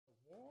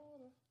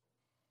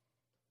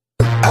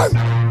Yo,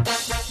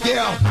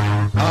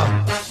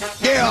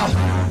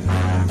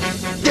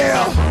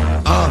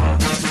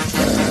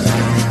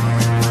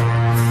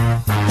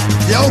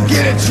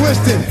 get it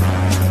twisted.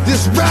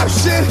 This rap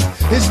shit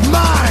is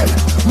mine,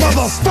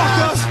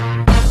 motherfucker.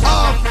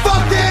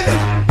 Fucking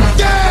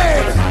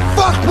game.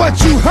 Fuck what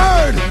you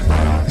heard.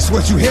 It's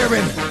what you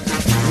hearing.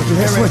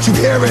 It's what you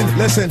hearing.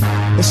 Listen.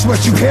 It's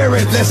what you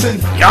hearing. Listen.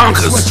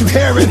 Yonkers. It's what you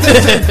hearing.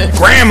 Listen.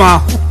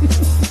 Grandma.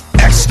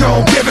 X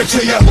gon' give it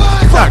to you.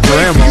 Not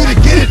grandma. For you to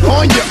get it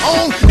on your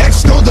own.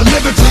 X gon'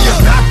 deliver to you.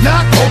 Knock,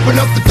 knock. Open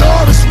up the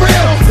door. It's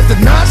real. With the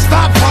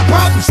non-stop pop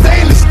out and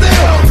stainless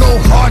steel. Go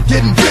hard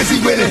getting busy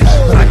with it.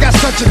 But I got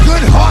such a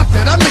good heart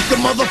that I make the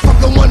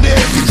motherfucker wonder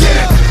if you get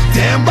it.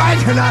 Damn right,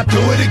 and I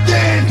do it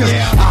again. Cause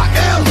I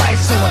am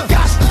life, so I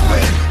got to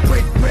win.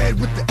 Break bread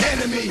with the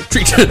enemy.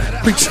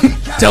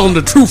 Tell him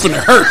the truth and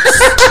it hurts.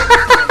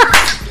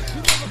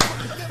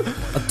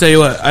 I'll tell you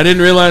what, I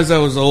didn't realize I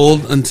was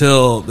old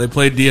until they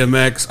played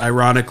DMX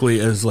ironically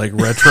as like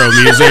retro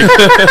music.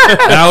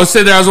 And I was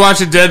sitting there, I was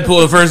watching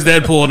Deadpool, the first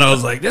Deadpool, and I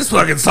was like, this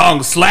fucking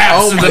song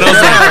slaps. And then I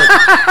was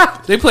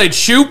like, they played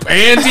Shoop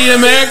and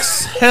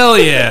DMX? Hell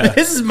yeah.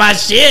 This is my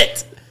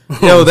shit.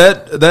 Yo,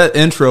 that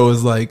intro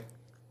is like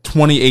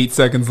 28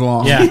 seconds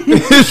long. Yeah.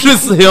 It's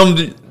just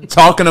him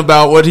talking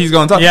about what he's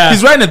going to talk. Yeah.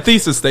 He's writing a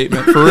thesis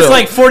statement, for real. It's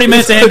like 40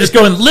 minutes of him just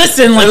going,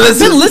 listen, like, I've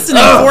been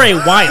listening for a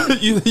while.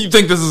 You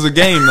think this is a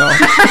game, though.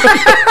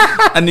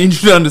 I need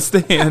you to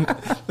understand,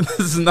 this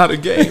is not a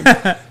game.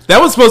 That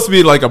was supposed to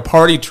be like a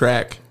party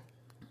track.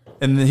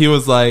 And he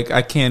was like,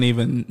 I can't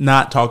even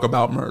not talk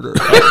about murder.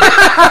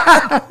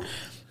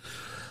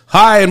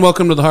 Hi, and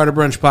welcome to the Heart of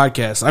Brunch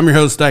podcast. I'm your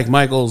host, Dyke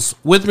Michaels.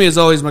 With me, as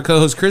always, my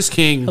co-host, Chris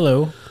King.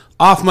 Hello.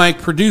 Off-mic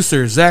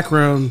producer, Zach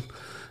Rohn.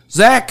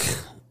 Zach,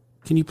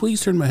 can you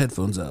please turn my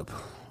headphones up?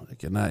 I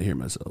cannot hear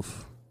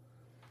myself.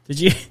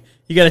 Did you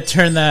got to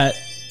turn are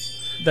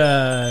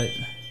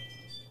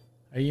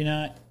you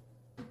not?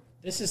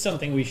 This is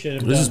something we should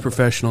have done. This is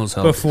professional as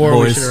hell. Before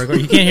we boys. should have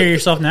recorded. You can't hear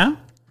yourself now?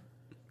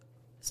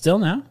 Still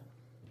now?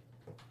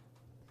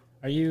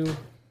 Are you?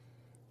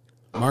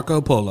 Marco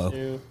Polo.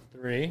 2,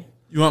 3.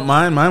 You want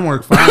mine? Mine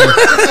work fine.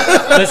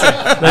 Listen.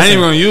 I ain't even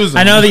going to use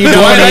them. I know that you don't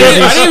I want to use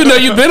didn't these. even know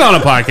you'd been on a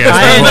podcast.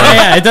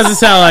 Yeah, it doesn't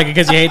sound like it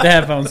because you hate the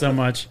headphones so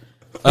much.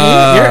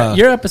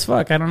 You're up as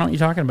fuck. I don't know what you're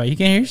talking about. You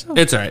can't hear yourself?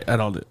 It's all right. I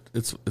don't.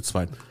 It's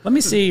fine. Let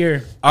me see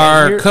your...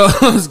 Our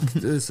co-host...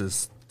 This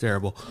is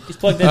terrible. He's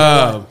plugged in.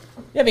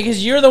 Yeah,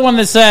 because you're the one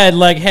that said,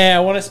 like, hey, I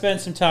want to spend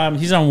some time.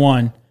 He's on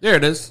 1. There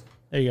it is.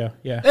 There you go.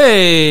 Yeah.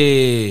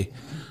 Hey.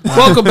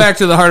 Welcome back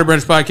to the Heart of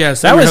Brunch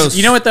podcast. That I'm your was... host.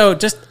 You know what, though?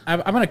 Just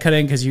I'm going to cut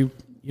in because you're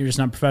just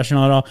not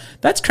professional at all.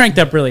 That's cranked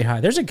up really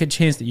high. There's a good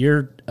chance that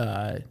you're,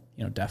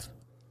 deaf.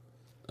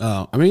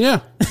 Oh, I mean,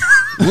 yeah.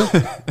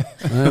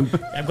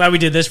 I'm glad we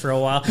did this for a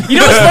while. You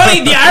know what's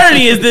funny? The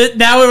irony is that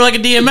now we're like a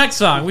DMX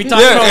song. We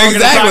talked about what we're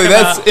exactly. gonna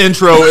talk That's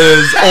intro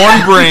is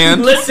on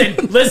brand.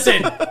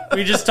 Listen.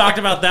 We just talked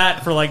about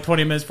that for like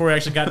 20 minutes before we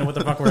actually got into what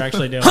the fuck we're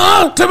actually doing.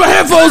 Turn my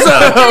headphones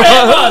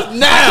up.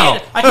 Now.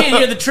 I can't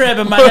hear the trib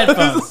in my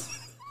headphones.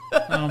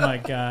 Oh my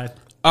god.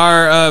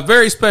 Our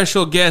very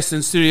special guest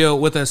in studio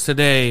with us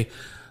today,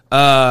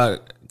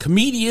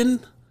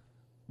 comedian,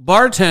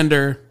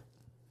 bartender,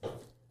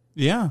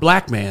 Yeah.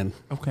 black man,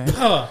 Okay.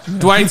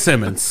 Dwight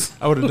Simmons.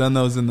 I would have done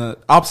those in the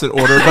opposite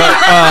order, but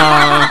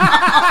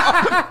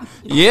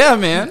yeah,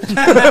 man.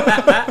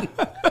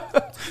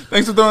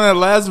 Thanks for throwing that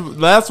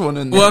last one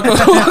in there. Welcome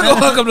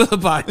to the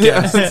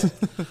podcast.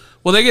 Yeah.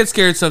 Well, they get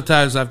scared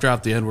sometimes. I've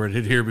dropped the N-word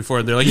in here before,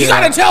 and they're like, "You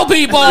gotta tell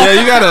people." Yeah,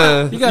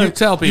 you gotta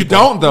tell people. You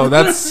don't though.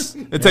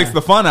 It takes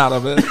the fun out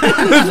of it.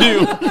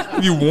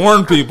 if you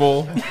warn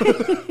people.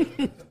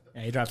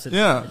 Yeah, he drops it.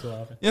 Yeah.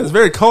 Yeah, it's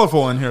very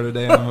colorful in here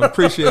today. I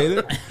appreciate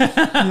it.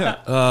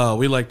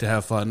 We like to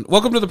have fun.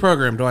 Welcome to the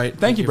program, Dwight.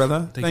 Thank you,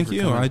 brother. Thank for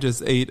you. coming. I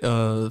just ate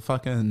a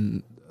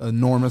fucking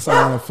enormous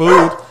amount of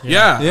food.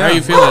 Yeah. How are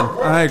you feeling?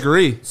 I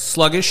agree.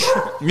 Sluggish.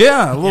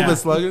 Yeah, a little bit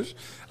sluggish.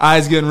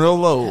 Eyes getting real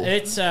low.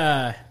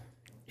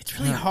 It's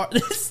really hard.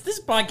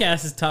 This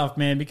podcast is tough,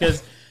 man,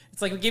 because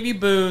it's like we give you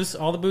booze,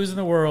 all the booze in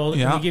the world,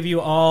 and Yeah. we give you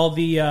all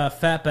the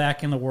fat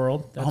back in the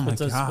world. That's Oh my what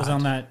God. was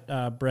on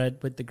that bread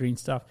with the green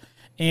stuff.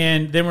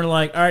 And then we're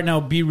like, all right, now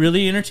be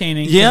really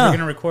entertaining. 'Cause Yeah. we're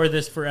gonna record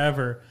this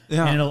forever,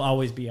 Yeah. and it'll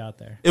always be out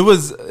there. It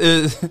was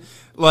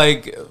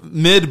like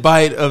mid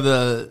bite of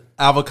the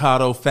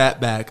avocado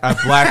fatback. I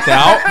blacked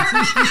out.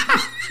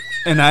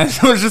 And I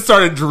just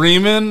started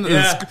dreaming.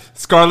 Yeah.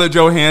 Scarlett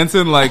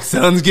Johansson, like,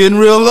 sun's getting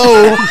real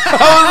low. I was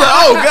like,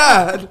 oh,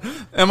 God.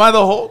 Am I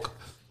the Hulk?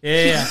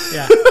 Yeah.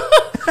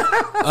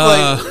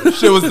 Like,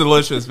 shit was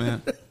delicious,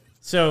 man.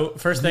 So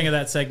first thing of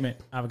that segment,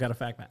 I've got a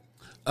fact back.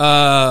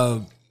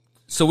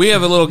 So we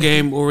have a little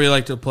game where we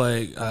like to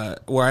play,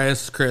 where I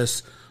ask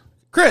Chris,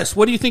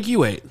 what do you think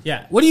you ate?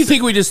 Yeah. What do you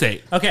think we just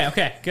ate?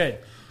 Okay, good.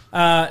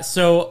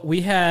 So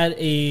we had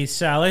a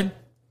salad.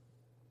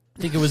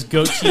 I think it was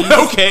goat cheese.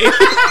 Okay.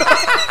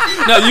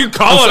 No, you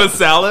call it a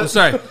salad. I'm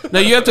sorry. Now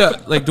you have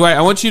to, like, Dwight,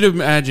 I want you to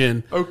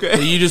imagine Okay.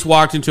 that you just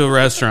walked into a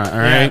restaurant, all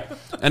right?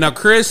 And now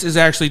Chris is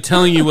actually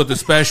telling you what the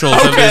specials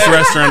of this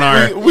restaurant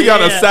are. We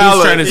got a Yeah. salad.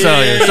 He's trying to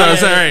sell you. So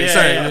sorry.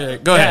 yeah.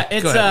 Go ahead.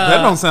 It's, Go ahead.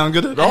 That don't sound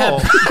good at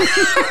all.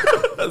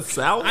 A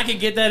salad? I can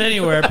get that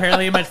anywhere.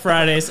 Apparently, I'm at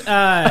Fridays.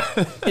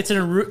 It's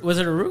was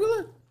it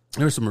arugula?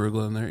 There was some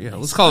arugula in there. Yeah,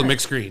 let's call it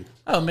mixed green.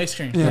 Oh, mixed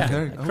green. Yeah,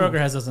 there you go. Kroger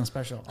has those on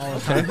special all the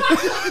time.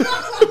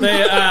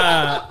 They,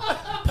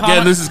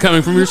 Again, this is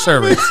coming from your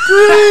servants.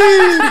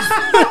 you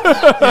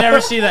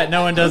never see that.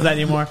 No one does that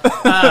anymore.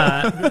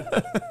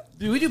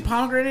 Did we do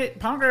pomegranate?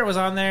 Pomegranate was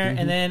on there,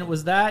 and then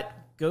was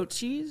that goat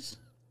cheese?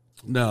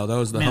 No, that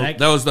was the Man,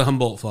 that was the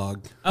Humboldt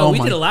fog. Oh, Oh we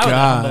my did allow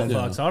God. that Humboldt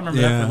fog, so I'll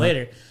remember that for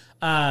later.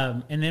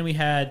 And then we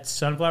had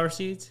sunflower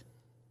seeds.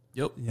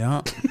 Yep.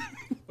 Yeah.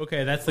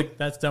 Okay,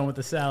 that's done with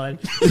the salad.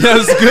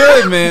 That's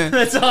good, man.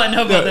 That's all I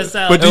know about the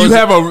salad. But do you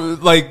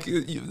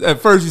have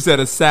at first you said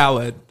a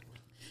salad.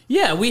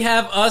 Yeah, we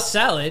have a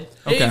salad.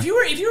 Okay. If you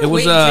were It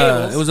was waiting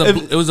tables,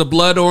 it was a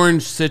blood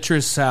orange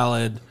citrus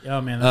salad.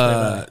 oh man,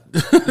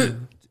 that's way better.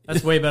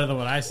 That's way better than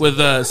what I said.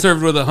 With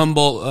served with a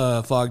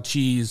Humboldt fog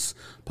cheese,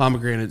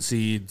 pomegranate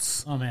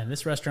seeds. Oh man,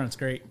 this restaurant's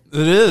great.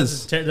 It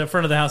is. The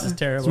front of the house is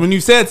terrible. When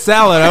you said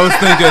salad, I was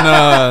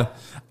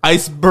thinking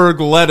iceberg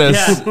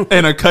lettuce Yeah.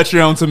 and a cut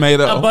your own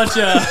tomato.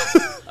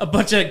 a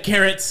bunch of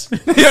carrots. Yeah,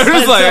 it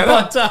was like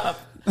on top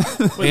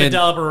with a And-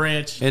 dollop of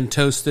ranch. And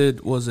toasted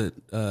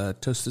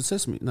toasted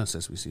sesame, not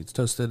sesame seeds,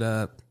 toasted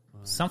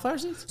Sunflower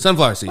seeds.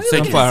 sunflower seeds. Wait,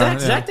 Thank look you. at Sunflower,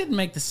 Zach. yeah. Zach didn't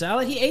make the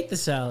salad. He ate the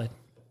salad.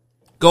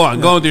 Go on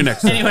with your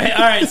next. Anyway,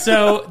 all right.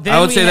 So then I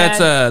would we say had,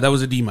 that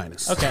was a D-.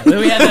 okay. Then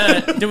we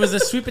had there was a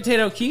sweet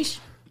potato quiche.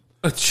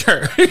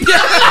 Sure.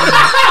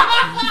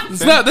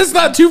 That's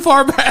not too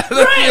far back.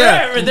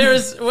 Right. There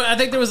was. I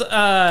think there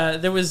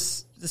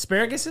was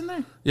asparagus in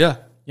there. Yeah.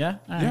 Yeah.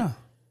 All right. Yeah.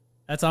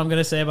 That's all I'm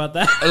gonna say about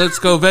that. Let's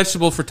go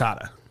vegetable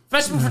frittata.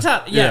 Vegetable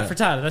frittata. Yeah, Yeah.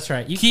 frittata. That's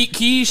right.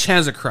 Quiche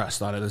has a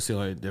crust on it. That's the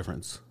only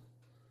difference.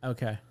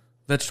 Okay.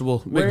 Vegetable.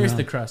 Where is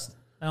the crust?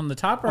 On the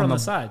top or on the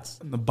sides?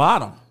 On the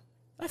bottom.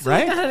 I feel Right?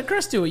 like that had a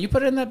crust to it. You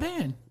put it in that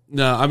pan.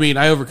 No, I mean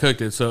I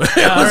overcooked it, so it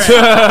All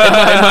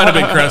right. might have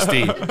been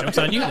crusty. Joke's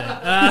on you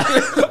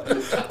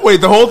then. Wait,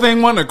 the whole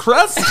thing won a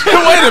crust? Wait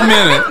a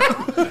minute.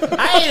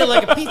 I ate it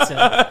like a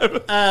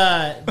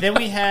pizza. Then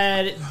we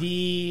had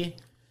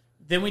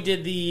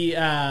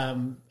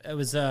it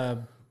was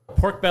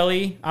pork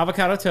belly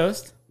avocado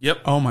toast.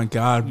 Yep. Oh my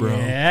God, bro.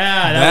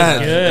 Yeah, that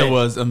was good. It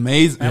was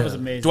amazing. That was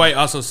amazing. Dwight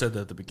also said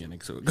that at the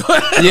beginning, so go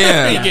ahead.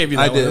 Yeah. He gave you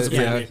that I one. did. That's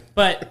pretty Yeah. good.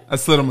 But I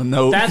slid him a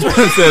note. That's what-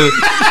 I said,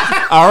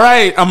 all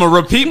right, I'm going to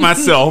repeat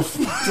myself.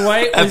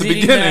 Dwight At was the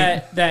eating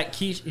beginning. that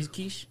quiche. Is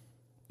quiche?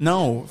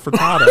 No,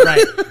 frittata.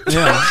 Right.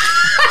 Yeah.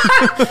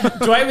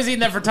 Dwight was eating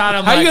that frittata.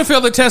 I'm How you like, gonna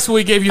fail the test when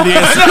we gave you the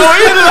answer? No,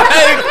 he's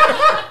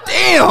like,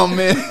 damn,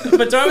 man.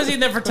 but Dwight was eating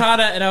that frittata,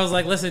 and I was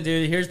like, "Listen,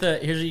 dude,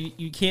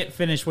 you can't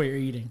finish what you're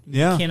eating.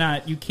 Yeah.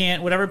 You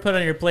can't whatever put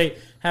on your plate.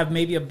 Have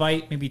maybe a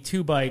bite, maybe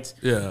 2 bites.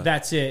 Yeah.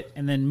 That's it,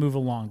 and then move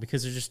along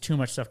because there's just too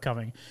much stuff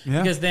coming.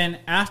 Yeah. Because then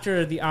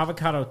after the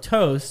avocado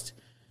toast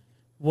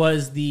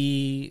was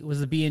the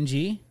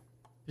B&G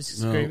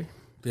biscuits and gravy.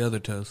 The other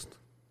toast.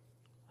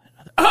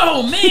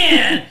 Oh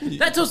man,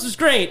 that toast was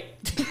great.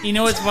 You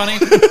know what's funny?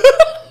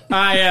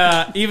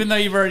 I even though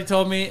you've already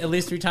told me at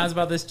least 3 times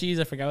about this cheese,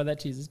 I forgot what that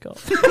cheese is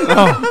called.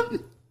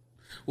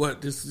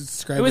 What? Just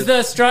describe It was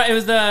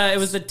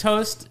the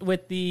toast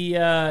with the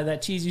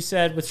that cheese you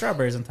said with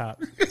strawberries on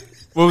top.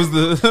 What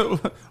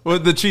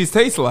did the cheese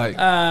taste like?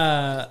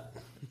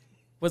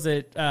 Was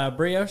it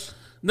brioche?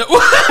 No.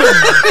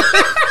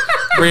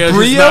 Brioche is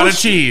Brioche? not a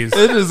cheese.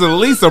 It is at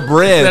least a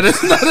bread. That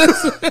is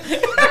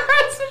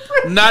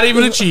not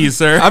even a cheese,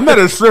 sir. I met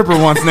a stripper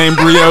once named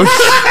Brioche.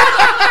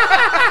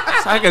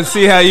 So I can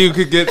see how you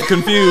could get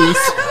confused.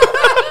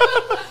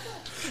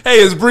 Hey,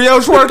 is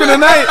Brioche working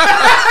tonight?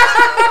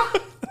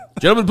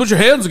 Gentlemen, put your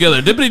hands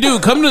together. Dippity doo,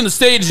 coming to the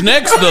stage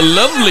next, the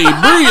lovely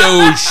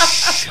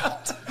Brioche.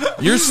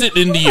 You're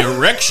sitting in the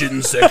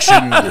erection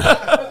section.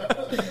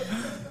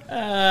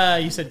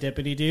 You said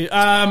dippity dude.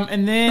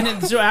 And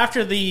then so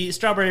after the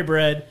strawberry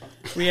bread,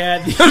 we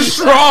had the,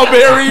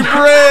 Strawberry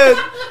bread.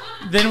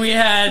 then we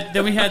had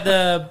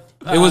the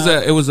It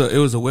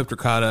was a whipped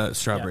ricotta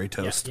strawberry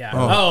toast Yeah.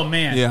 Oh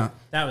man. Yeah.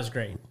 That was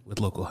great. with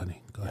local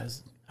honey. Go ahead.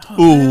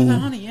 Ooh. The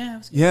honey, yeah. It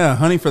was, good. Yeah,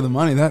 honey for the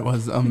money. That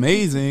was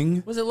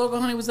amazing. Was it local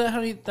honey? Was that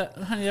honey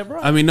that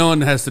brought? I mean, no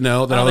one has to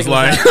know that I was think it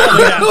lying.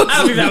 I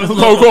don't think that was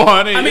local. Local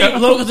honey. I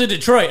mean, local to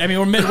Detroit. I mean,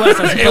 we're Midwest.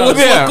 I It was suppose.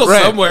 Yeah, local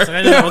right. somewhere. So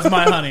I know it was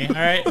my honey. All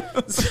right.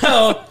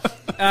 So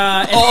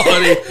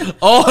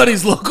All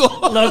honey's local.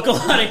 local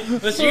honey.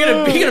 Listen, you're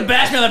gonna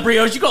bash me on that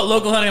brioche. You call it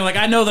local honey. I'm like,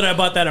 I know that I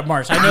bought that at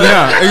Marsh. I know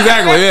Yeah,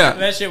 exactly. Yeah.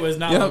 that shit was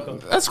not Yeah, local.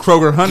 that's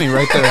Kroger honey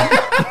right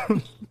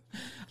there.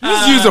 You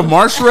just use a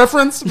Marsh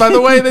reference, by the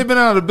way. They've been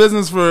out of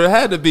business for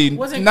had to be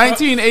Was it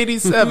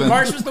 1987.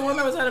 Marsh was the one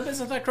that was out of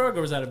business. I thought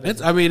Kroger was out of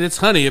business. It's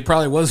honey. It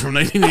probably was from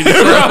 1987.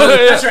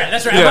 That's right.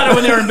 That's right. I bought it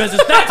when they were in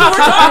business. That's what we're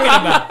talking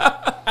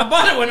about. I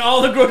bought it when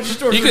all the grocery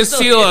stores. You were could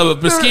still seal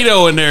a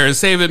mosquito in there and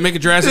save it, make a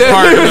Jurassic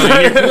Park.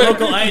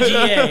 local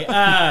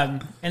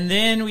IGA. And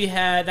then we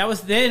had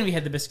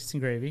the biscuits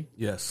and gravy.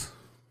 Yes.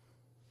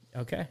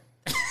 Okay.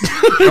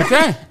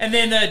 Okay. And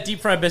then deep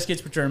fried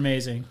biscuits, which are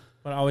amazing,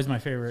 but always my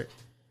favorite.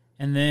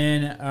 And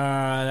then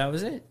that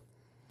was it. Is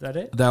that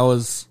it? That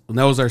was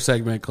our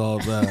segment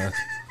called. Okay.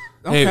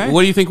 Hey,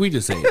 what do you think we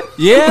just ate?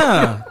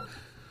 Yeah.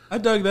 I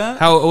dug that.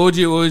 What would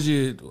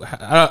you?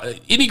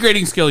 Any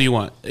grading scale you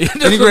want.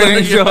 Any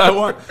grading scale I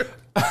want.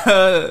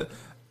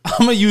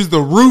 I'm going to use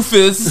the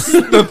Rufus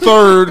the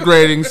third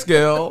grading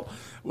scale,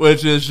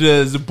 which is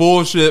just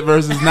bullshit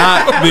versus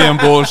not being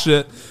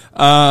bullshit.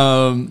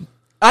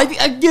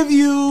 I give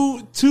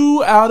you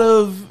 2 out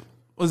of,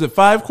 was it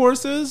 5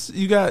 courses?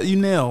 You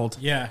nailed.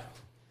 Yeah.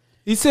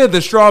 He said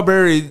the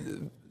strawberry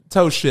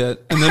toast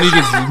shit, and then he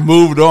just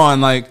moved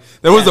on. Like,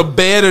 there was a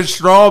bed of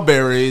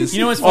strawberries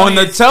what's on funny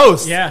the is-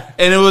 toast. Yeah.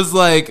 And it was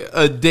like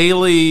a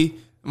daily,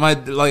 I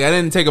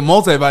didn't take a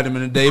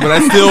multivitamin a day, but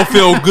I still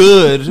feel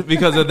good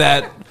because of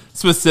that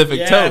specific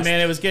Yeah, toast. man,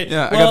 it was good.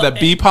 Yeah, I Well, got that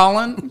bee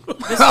pollen.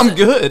 is I'm a-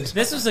 good.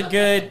 This was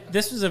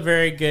a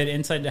very good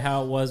insight to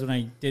how it was when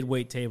I did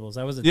wait tables.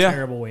 I was a Yeah.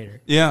 terrible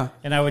waiter. Yeah.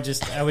 And I would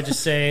just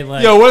say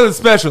like, Yo, what are the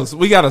specials?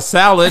 We got a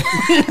salad.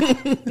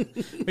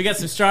 we got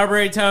some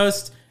strawberry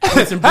toast. We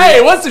got some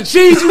Hey, what's the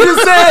cheese you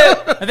just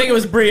said? I think it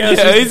was brioche.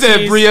 Yeah, he with said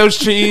cheese. brioche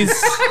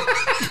cheese.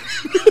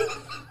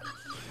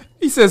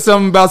 He said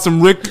something about some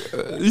Rick.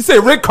 You say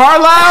Rick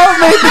Carlisle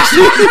made the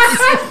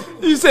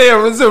cheese. You say it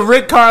was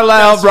Rick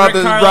Carlisle That's brought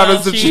Rick brought Carlisle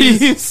us the cheese.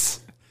 cheese.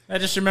 I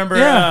just remember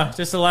Yeah.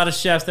 just a lot of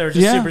chefs that were just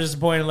Yeah. super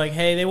disappointed. Like,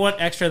 hey, they want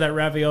extra of that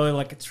ravioli.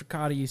 Like, it's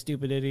ricotta, you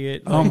stupid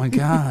idiot. Oh my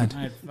god,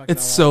 I fucking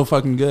it's love so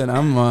fucking good. I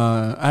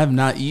have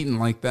not eaten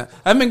like that.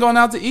 I haven't been going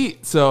out to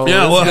eat, so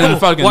Yeah, it's been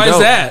fucking why is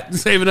dope. that?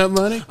 Saving up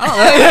money?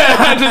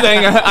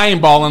 I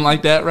ain't balling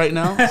like that right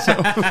now. So.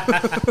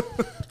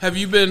 Have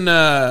you been?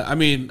 I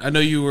know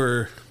you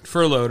were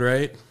furloughed,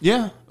 right?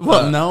 Yeah,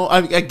 well, no,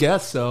 I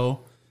guess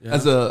so. Yeah.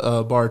 As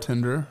a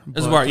bartender,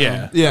 As a but, bar,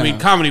 yeah. yeah. I mean,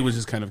 comedy was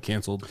just kind of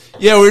canceled.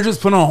 Yeah, we were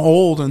just put on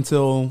hold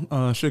until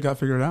shit got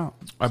figured out.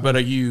 But are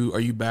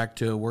you back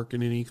to work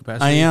in any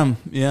capacity? I am.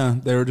 Yeah,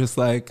 they were just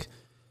like,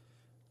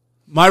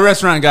 my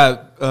restaurant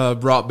got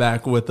brought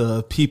back with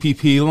a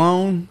PPP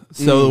loan,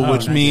 so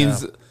which nice.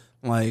 means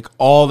like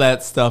all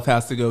that stuff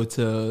has to go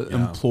to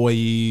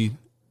employee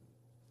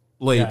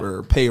labor,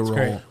 great.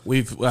 payroll.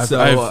 We've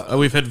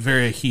had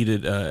very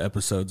heated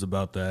episodes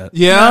about that.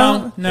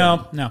 Yeah,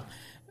 No.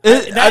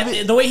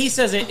 The way he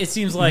says it, it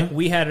seems like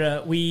we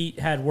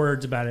had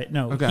words about it.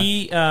 No, Okay.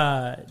 he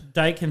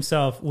Dyke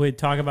himself would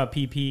talk about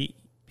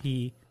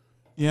PPP.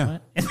 yeah.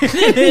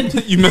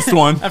 What? You missed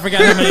one. I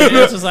forgot how many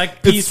it was like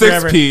It's peas 6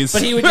 forever. peas.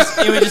 But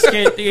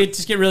he'd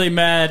just get really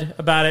mad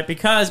about it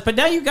but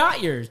now you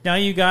got yours. Now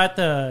you got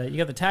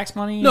the tax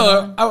money.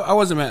 No, I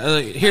wasn't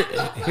mad.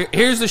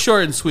 Here's the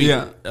short and sweet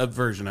Yeah.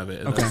 version of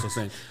it. Okay. That's what I'm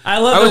saying. I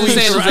love I that was we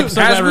saying I'm so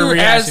glad we're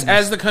reacting.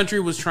 as the country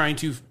was trying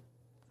to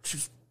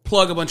just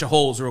plug a bunch of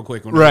holes real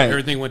quick when Right.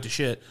 everything went to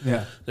shit.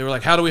 Yeah. They were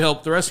like, how do we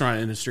help the restaurant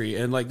industry?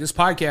 And like this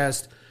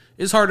podcast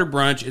is Harder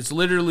Brunch. It's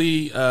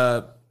literally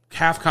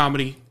half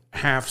comedy,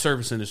 half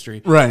service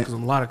industry. Right. Because a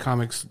lot of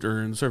comics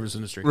are in the service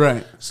industry.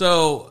 Right.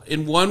 So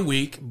in 1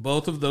 week,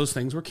 both of those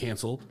things were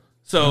canceled.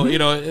 So,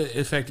 Mm-hmm. it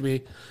affected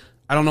me.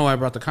 I don't know why I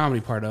brought the comedy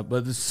part up,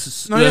 but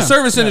the yeah.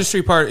 service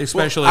industry part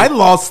especially. I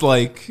lost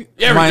like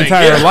my everything.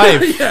 entire Yeah.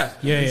 life. Yeah.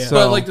 Yeah. So-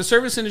 But like the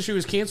service industry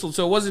was canceled,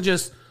 so it wasn't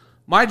just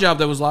my job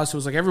that was lost. It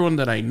was like everyone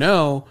that I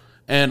know,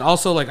 and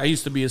also like I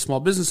used to be a small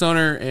business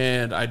owner,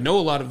 and I know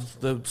a lot of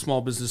the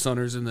small business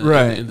owners in the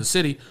Right. in the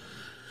city.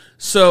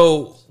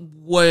 So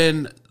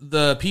when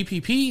the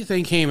PPP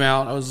thing came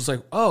out, I was just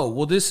like, oh,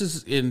 well, this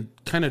is in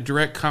kind of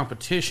direct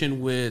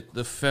competition with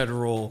the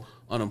federal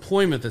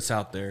unemployment that's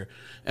out there,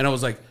 and I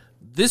was like,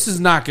 this is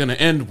not going to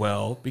end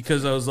well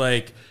because I was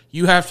like,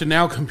 you have to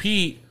now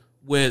compete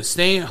with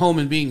staying at home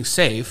and being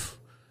safe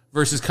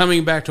versus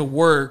coming back to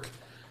work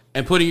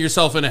and putting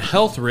yourself in a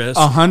health risk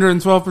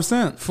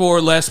 112%.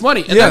 for less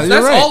money. And Yeah, that's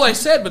you're right. all I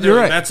said, but You're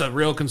right. that's a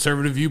real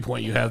conservative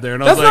viewpoint you have there.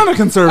 And I That's was like, not a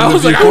conservative I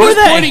was like, I viewpoint. was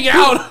What are they? pointing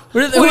out.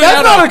 That's pointing That's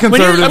out not a I'm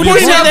conservative pointing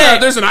viewpoint. out that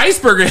there's an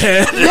iceberg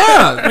ahead.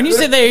 Yeah. When you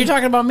say that, are you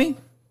talking about me?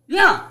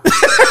 Yeah.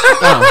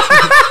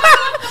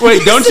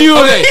 Wait, don't you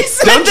Okay.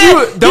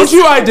 don't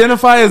you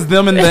identify as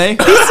them and they?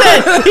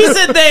 He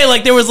said they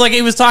like there was like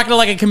he was talking to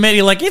like a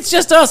committee like it's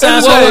just us.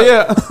 Well,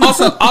 yeah.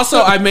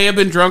 Also, I may have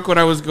been drunk when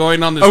I was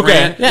going on this Okay,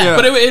 rant, yeah.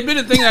 but it had been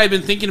a thing I had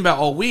been thinking about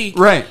all week,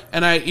 Right.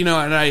 And I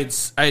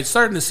had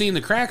started to see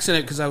the cracks in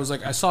it because I was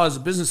like, I saw as a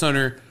business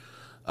owner,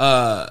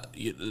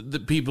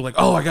 the people like,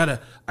 oh, I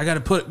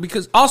gotta put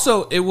because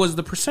also it was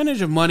the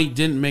percentage of money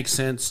didn't make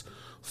sense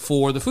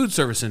for the food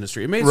service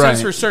industry. It made sense Right.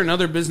 for certain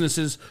other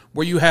businesses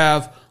where you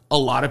have a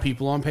lot of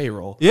people on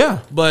payroll. Yeah.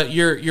 But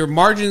your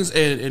margins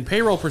and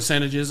payroll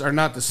percentages are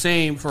not the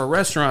same for a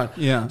restaurant.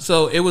 Yeah.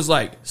 So it was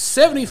like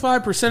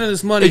 75% of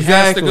this money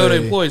has to go to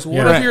Exactly. employees. What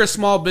Yeah. if you're a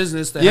small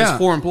business that Yeah. has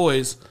 4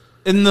 employees?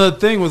 And the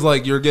thing was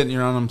like you're getting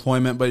your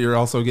unemployment, but you're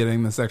also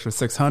getting this extra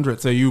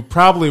 600. So you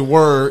probably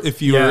were,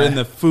 if you were Yeah. in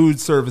the food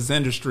service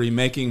industry,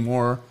 making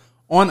more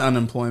on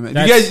unemployment.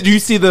 That's- Do you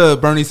see the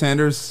Bernie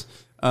Sanders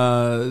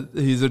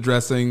he's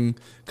addressing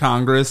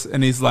Congress,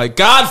 and he's like,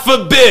 God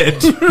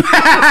forbid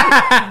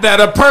that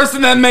a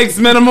person that makes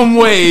minimum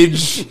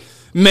wage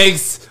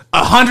makes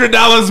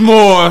 $100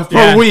 more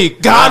per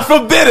week. God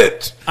forbid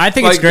it. I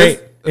think it's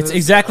great. It's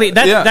exactly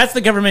that's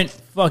the government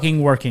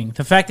fucking working.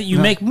 The fact that you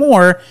make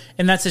more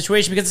in that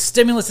situation because it's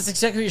stimulus, that's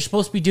exactly what you're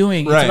supposed to be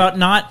doing. It's about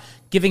not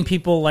giving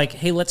people like,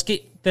 hey, let's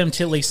get them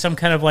to at least some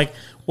kind of like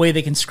way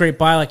they can scrape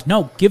by. Like,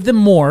 no, give them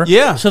more,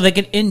 so they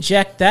can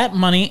inject that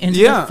money into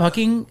the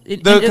fucking.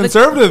 The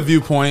conservative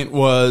viewpoint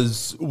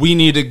was we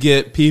need to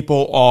get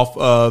people off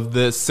of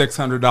this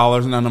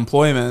 $600 in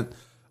unemployment,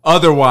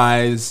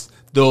 otherwise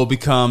they'll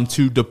become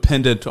too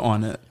dependent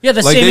on it. Yeah,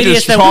 the like same they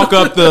idiots just chalk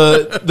up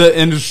the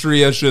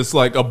industry as just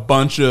like a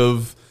bunch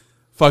of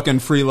fucking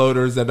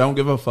freeloaders that don't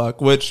give a fuck.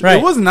 Which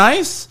it was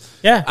nice.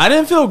 Yeah, I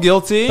didn't feel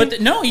guilty.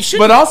 But no, you should.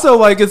 But also,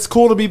 like, it's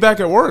cool to be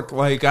back at work.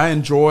 Like, I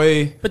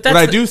enjoy what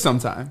I do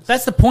sometimes.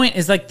 That's the point.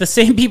 Is like the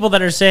same people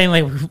that are saying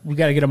like we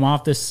got to get them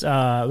off this. We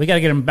got to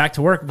get them back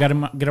to work. We got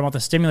to get them off the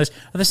stimulus.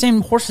 Are the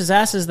same horses'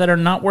 asses that are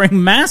not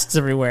wearing masks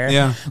everywhere.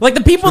 Yeah, like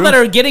the people that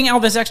are getting all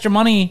this extra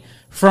money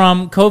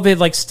from COVID,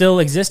 like still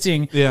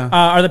existing.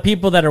 Are the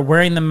people that are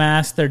wearing the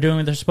mask. They're doing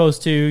what they're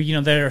supposed to. You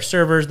know, there are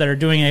servers that are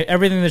doing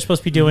everything they're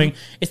supposed to be doing.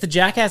 It's the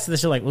jackasses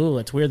that are like, ooh,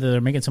 it's weird that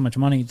they're making so much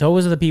money.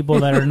 Those are the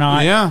people that are not.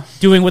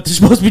 Doing what they're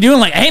supposed to be doing,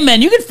 like, hey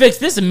man, you can fix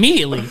this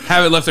immediately.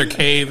 Haven't left their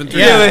cave, and they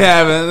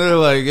haven't. They're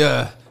like,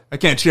 I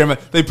can't cheer them.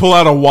 They pull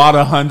out a wad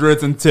of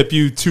hundreds and tip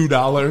you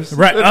 $2.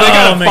 Right?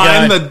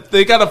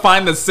 They gotta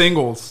find the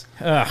singles.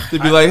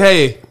 They'd be like,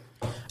 hey,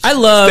 I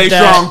love stay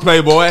strong,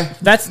 Playboy.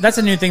 That's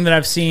a new thing that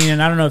I've seen,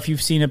 and I don't know if you've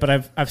seen it,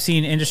 but I've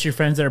seen industry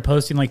friends that are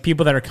posting like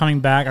people that are coming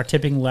back are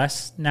tipping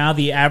less now.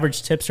 The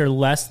average tips are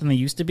less than they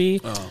used to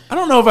be. I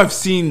don't know if I've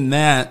seen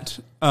that.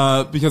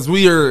 Because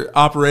we are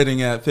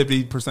operating at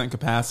 50%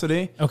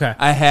 capacity. Okay.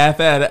 I have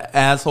had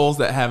assholes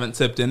that haven't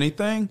tipped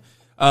anything.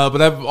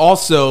 But I've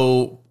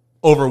also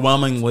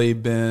overwhelmingly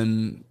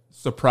been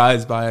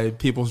surprised by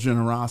people's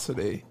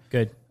generosity.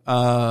 Good.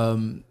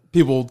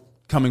 People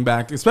coming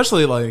back,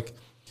 especially like,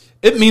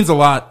 it means a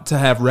lot to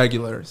have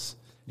regulars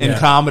in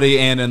comedy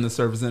and in the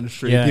service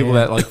industry. People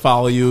that like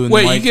follow you. And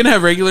wait, like, you can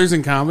have regulars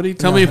in comedy?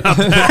 Tell me about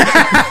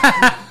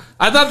that.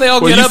 I thought they all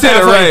get you up said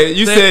halfway. it right.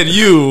 You said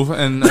you,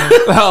 and they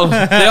all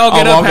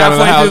get up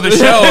halfway through the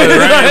show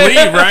and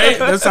leave, right?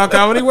 That's how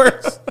comedy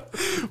works.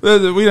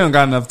 We don't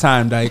got enough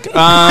time, Dyke.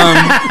 No,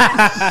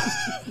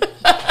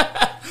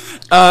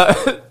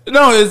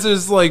 it's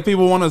just like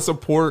people want to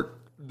support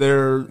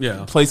their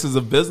places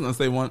of business.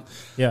 They want,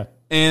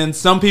 and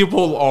some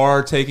people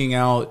are taking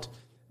out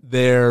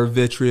their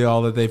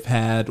vitriol that they've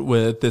had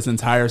with this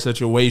entire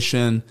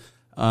situation.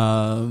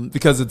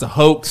 Because it's a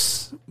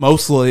hoax,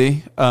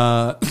 mostly.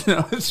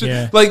 It's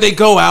just, like they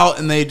go out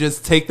and they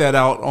just take that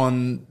out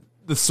on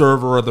the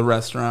server of the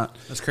restaurant.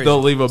 That's crazy.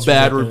 They'll leave a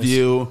bad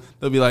review.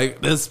 They'll be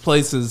like, "This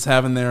place is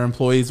having their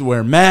employees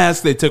wear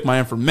masks. They took my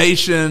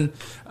information."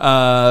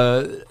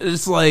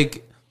 It's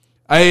like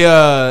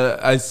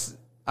I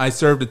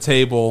served a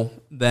table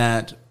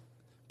that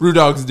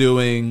BrewDog's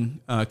doing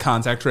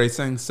contact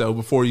tracing. So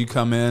before you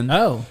come in,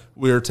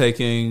 we were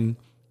taking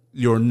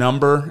your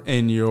number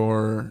and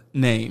your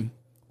name.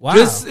 Wow.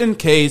 Just in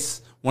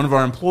case one of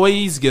our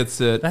employees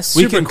gets it,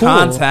 we can cool.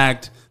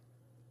 contact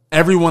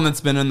everyone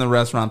that's been in the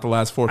restaurant the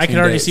last 14 days. I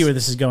can already see where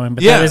this is going,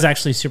 but that is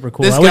actually super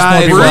cool. This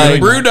guy is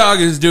like, BrewDog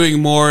is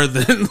doing more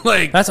than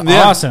like that's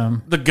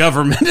awesome. The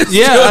government is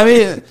doing. I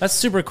mean, that's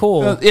super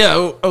cool.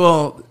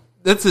 Well,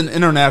 that's an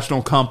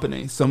international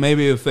company, so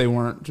maybe if they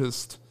weren't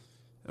just,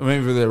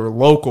 maybe if they were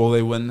local,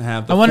 they wouldn't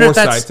have the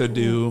foresight to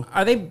do.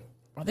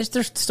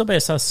 They're still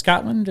based out of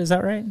Scotland, is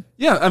that right?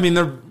 Yeah, I mean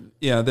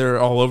they're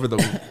all over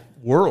the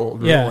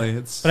world. Really,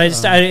 but I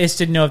just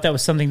didn't know if that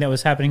was something that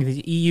was happening.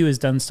 The EU has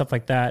done stuff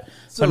like that.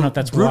 So I don't know if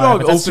that's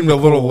BrewDog opened a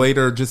little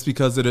later just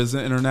because it is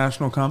an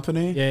international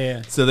company.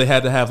 Yeah. So they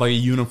had to have like a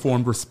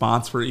uniformed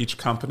response for each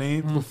company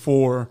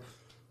before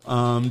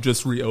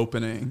just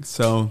reopening.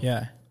 So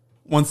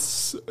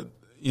once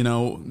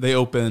they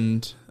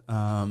opened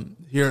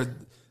here,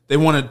 they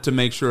wanted to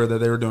make sure that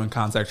they were doing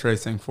contact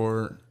tracing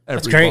for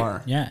every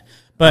bar. Yeah.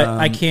 But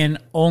I can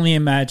only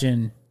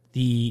imagine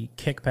the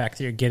kickback that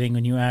you're getting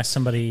when you ask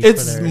somebody.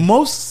 It's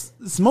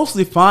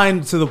mostly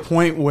fine to the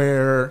point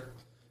where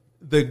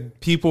the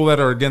people that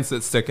are against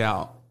it stick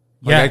out.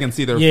 Like I can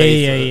see their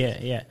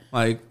faces. Yeah.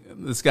 Like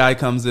this guy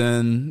comes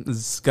in,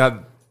 he's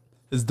got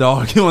his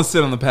dog. He wants to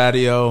sit on the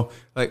patio.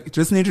 Like,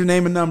 just need your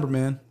name and number,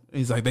 man. And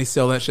he's like, they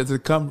sell that shit to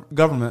the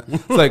government.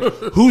 It's like,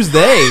 who's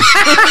they?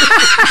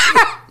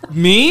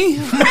 Me?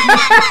 Do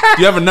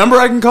you have a number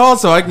I can call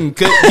so I can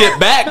get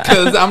back?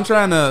 Because I'm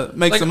trying to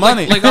make some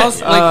money.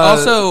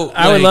 Also,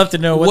 I would love to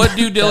know what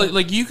due diligence.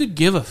 Like, you could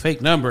give a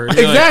fake number.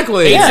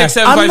 Exactly. Like,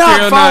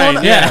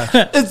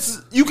 8675309.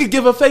 It's you could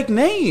give a fake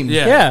name.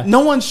 Yeah.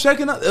 No one's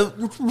checking up.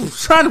 We're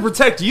trying to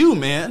protect you,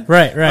 man.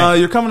 Right.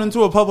 You're coming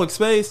into a public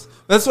space.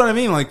 That's what I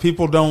mean. Like,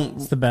 people don't.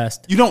 It's the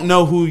best. You don't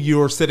know who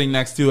you're sitting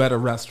next to at a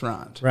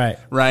restaurant.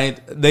 Right.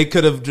 They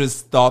could have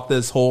just thought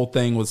this whole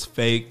thing was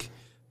fake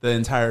the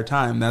entire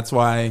time. That's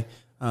why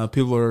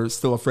people are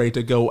still afraid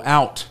to go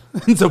out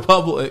into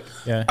public.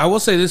 Yeah. I will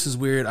say this is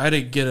weird. I had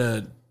to get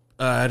a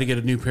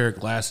new pair of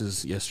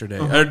glasses yesterday.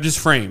 Just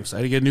frames. I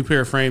had to get a new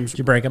pair of frames. Did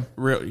you break them?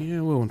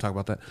 We won't talk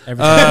about that.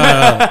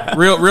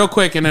 Real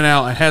quick, in and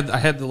out. I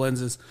had the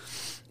lenses,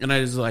 and I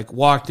just like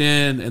walked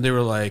in, and they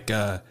were like,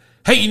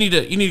 "Hey, you need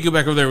to go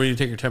back over there. We need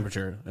to take your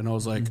temperature." And I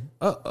was like,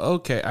 "Oh,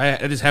 okay."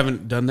 I just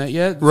haven't done that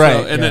yet,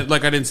 right? So, and I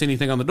didn't see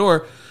anything on the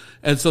door,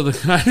 and so the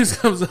guy just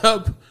comes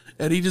up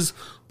and he just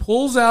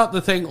pulls out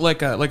the thing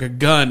like a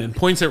gun and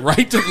points it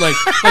right to like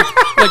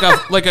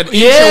an inch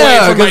away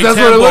from my that's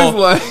temple. what it looks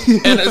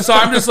like. And so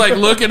I'm just like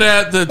looking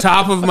at the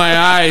top of my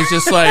eyes,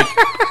 just like,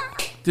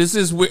 this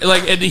is weird.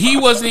 Like, and he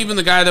wasn't even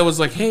the guy that was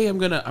like, "Hey, I'm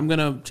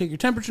gonna take your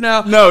temperature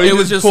now." No, it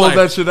was just pulled like,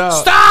 that shit out.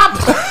 Stop!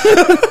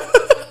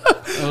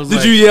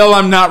 Did you yell,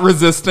 "I'm not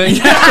resisting"?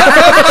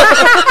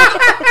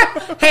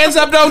 Hands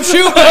up! Don't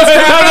shoot!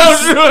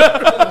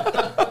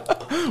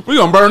 We're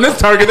gonna burn this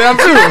target down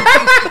too.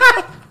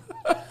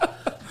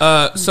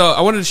 So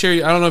I wanted to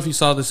share. I don't know if you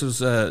saw this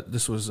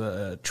was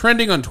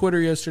trending on Twitter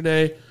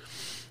yesterday.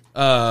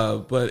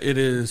 But it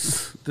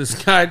is,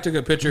 this guy took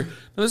a picture.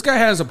 Now, this guy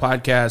has a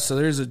podcast, so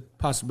there's a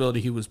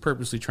possibility he was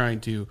purposely trying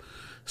to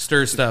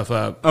stir stuff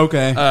up.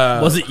 Okay.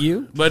 Was it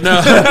you? But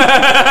no.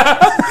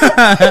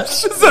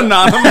 It's just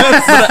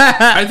anonymous.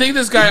 I think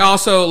this guy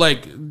also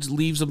like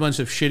leaves a bunch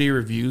of shitty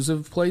reviews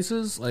of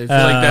places. Like, I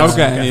feel like that's,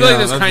 okay, I feel like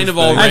that's kind of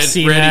all I've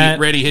seen that.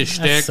 ready his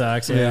That shtick.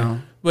 sucks. Yeah.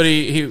 But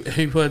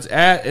he puts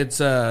it's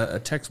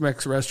a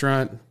Tex-Mex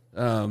restaurant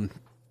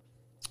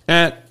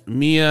at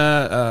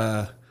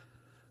Mia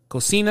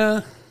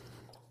Cocina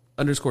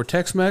 _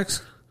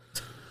 Tex-Mex.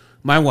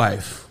 My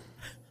wife.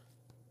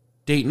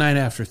 Date night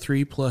after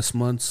 3+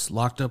 months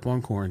locked up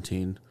on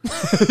quarantine.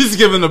 He's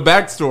giving the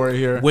backstory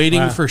here.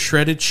 Waiting for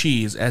shredded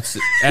cheese as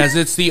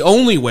it's the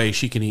only way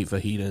she can eat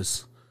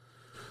fajitas.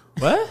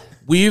 What?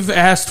 We've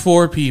asked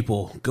 4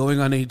 people, going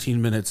on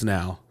 18 minutes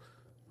now.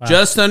 Wow.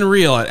 Just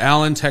unreal at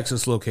Allen,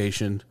 Texas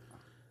location.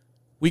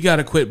 We got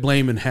to quit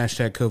blaming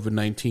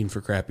 #COVID-19 for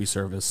crappy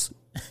service.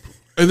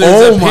 And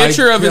there's a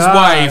picture of his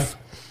wife.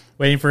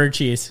 Waiting for her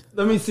cheese.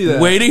 Let me see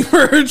that. Waiting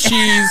for her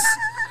cheese.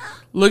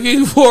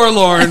 Looking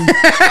forlorn.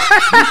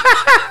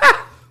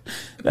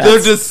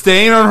 They're just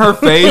staying on her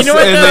face You know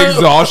what, and though?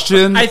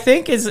 exhaustion. I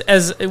think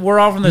as we're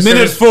all from the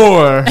Minute service-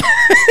 4.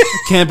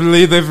 Can't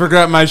believe they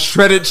forgot my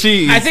shredded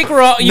cheese. I think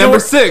we're all Number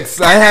 6.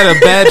 I had a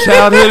bad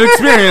childhood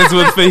experience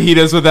with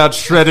fajitas without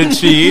shredded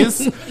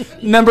cheese.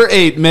 Number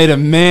 8. Made a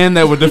man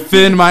that would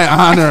defend my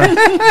honor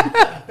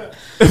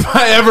if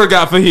I ever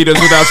got fajitas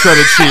without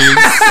shredded cheese.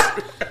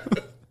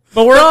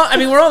 But we're all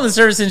in the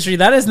service industry.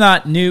 That is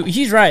not new.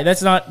 He's right.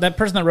 That's not, that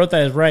person that wrote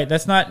that is right.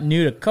 That's not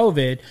new to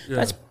COVID. Yeah.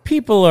 That's,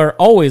 people are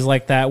always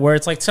like that, where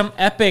it's like some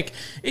epic,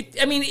 at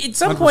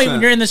some 100%. Point when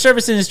you're in the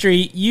service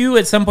industry, you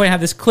at some point have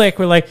this click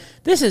where like,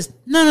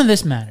 none of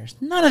this matters.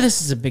 None of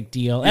this is a big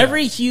deal. Yeah.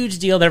 Every huge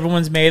deal that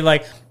everyone's made,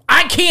 like,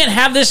 I can't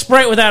have this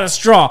Sprite without a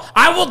straw.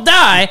 I will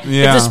die if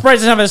this Sprite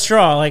doesn't have a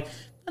straw. Like,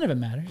 none of it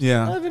matters.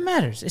 Yeah. None of it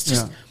matters. It's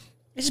just,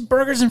 it's just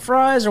burgers and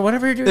fries or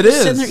whatever you're doing.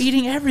 Just sitting there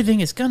eating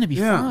everything is going to be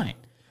fine.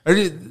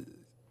 Can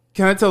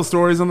I tell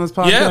stories on this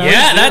podcast?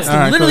 Yeah, that's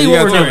literally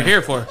what we're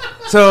here for.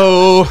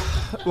 So,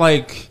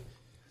 like,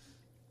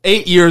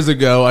 8 years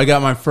ago, I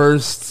got my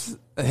first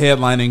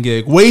headlining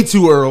gig way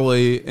too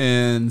early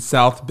in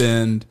South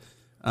Bend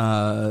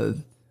at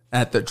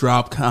the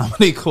Drop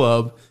Comedy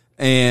Club.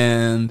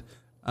 And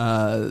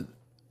the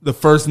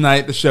first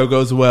night, the show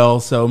goes well,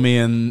 so me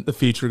and the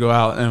feature go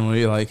out and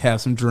we, like, have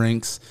some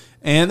drinks.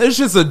 And there's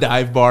just a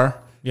dive bar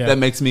that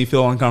makes me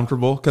feel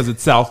uncomfortable because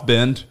it's South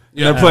Bend.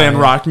 They're playing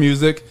rock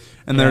music,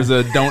 and there's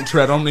a "Don't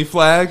Tread on Me"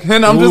 flag,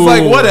 and I'm just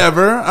like,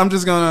 whatever. I'm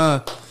just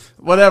gonna,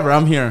 whatever.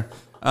 I'm here.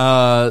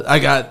 I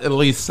got at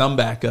least some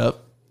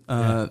backup.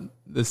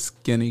 This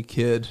skinny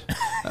kid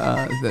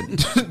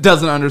that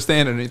doesn't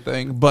understand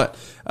anything, but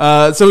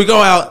so we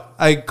go out.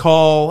 I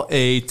call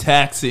a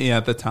taxi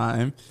at the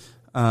time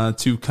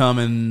to come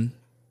and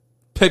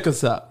pick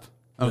us up.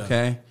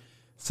 Okay,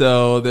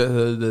 so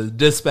the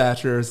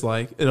dispatcher is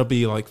like, it'll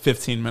be like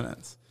 15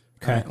 minutes.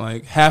 Okay. Right,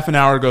 like half an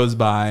hour goes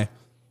by,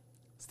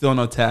 still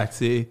no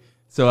taxi.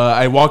 So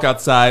I walk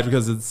outside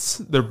because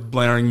they're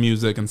blaring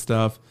music and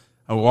stuff.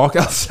 I walk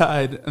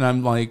outside and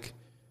I'm like,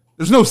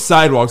 there's no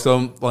sidewalk. So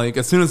I'm like,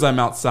 as soon as I'm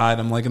outside,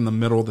 I'm like in the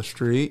middle of the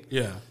street.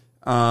 Yeah.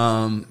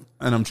 And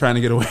I'm trying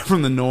to get away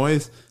from the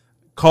noise.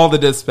 Call the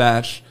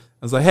dispatch.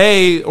 I was like,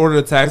 hey, ordered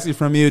a taxi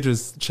from you,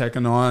 just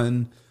checking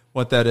on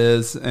what that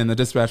is. And the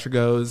dispatcher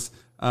goes,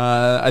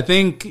 I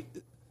think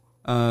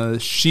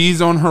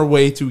she's on her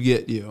way to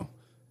get you.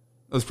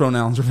 Those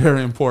pronouns are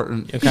very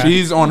important. Okay.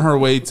 She's on her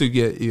way to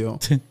get you.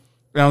 And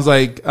I was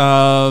like,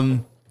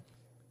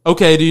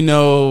 okay, do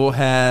you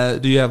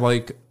have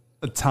like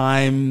a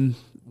time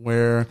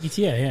where...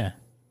 Yeah.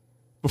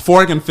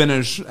 Before I can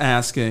finish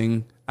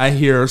asking, I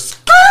hear...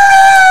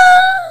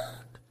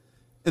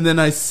 And then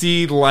I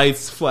see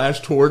lights flash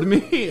toward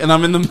me, and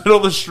I'm in the middle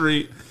of the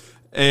street,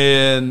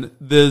 and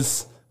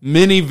this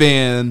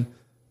minivan,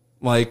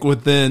 like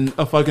within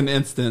a fucking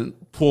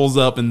instant, pulls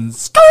up and...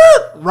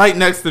 right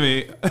next to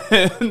me.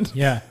 And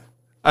Yeah.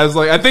 I was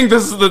like, I think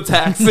this is the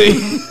taxi.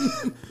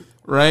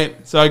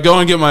 Right? So I go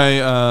and get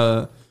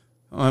my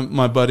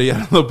my buddy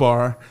out of the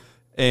bar,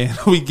 and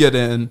we get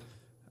in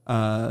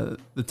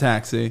the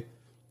taxi,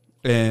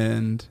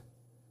 and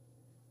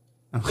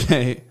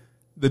okay,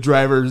 the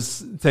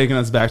driver's taking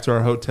us back to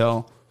our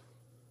hotel.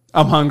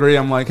 I'm hungry.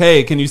 I'm like,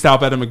 hey, can you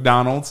stop at a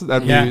McDonald's?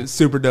 That'd be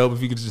super dope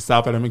if you could just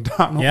stop at a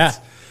McDonald's. Yeah.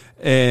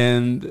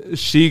 And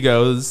she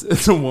goes,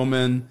 it's a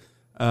woman,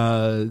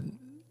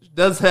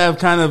 does have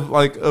kind of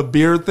like a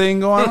beer thing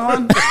going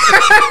on. She's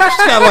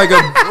got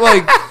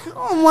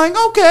I'm like,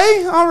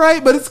 okay, all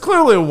right, but it's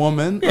clearly a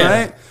woman,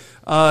 right?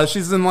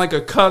 She's in like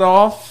a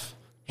cutoff.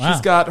 Wow.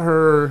 She's got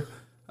her,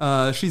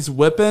 she's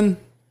whipping.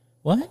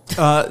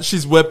 What?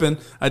 She's whipping.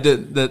 I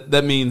did that.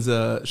 That means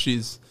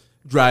she's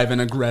driving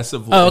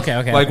aggressively. Oh,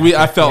 okay. Like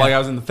I felt like I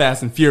was in the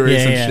Fast and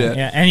Furious and shit.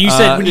 Yeah. And you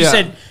said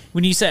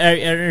when you said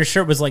her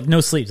shirt was like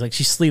no sleeves, like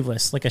she's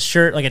sleeveless, like a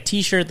shirt, like a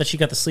t-shirt that she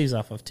got the sleeves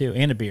off of too,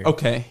 and a beard.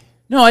 Okay.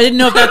 No, I didn't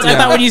know if that's. I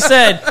thought when you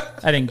said,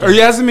 I didn't. Are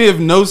you asking me if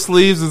no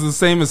sleeves is the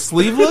same as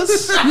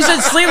sleeveless? You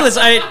said sleeveless.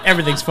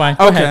 Everything's fine.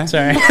 Go Okay. ahead.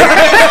 Sorry.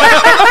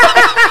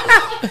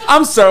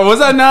 I'm sorry.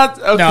 Was I not?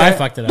 Okay. No, I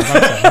fucked it up. I'm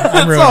sorry.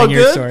 I'm It's all ruining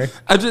your good. story.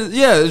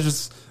 It's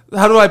just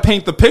how do I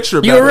paint the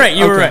picture better? You were right.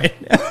 You were right.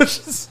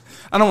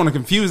 I don't want to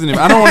confuse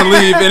anybody. I don't want to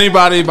leave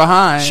anybody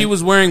behind. She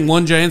was wearing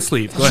one giant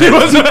sleeve. Go ahead.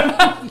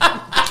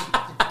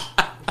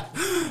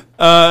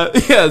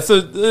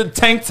 So the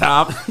tank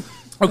top.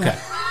 Okay.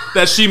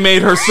 That she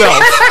made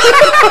herself.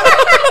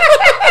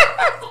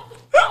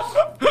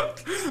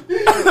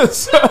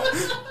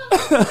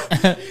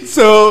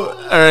 so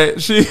all right,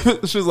 she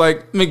was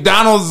like,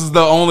 McDonald's is the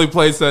only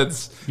place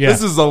that's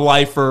this is a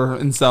lifer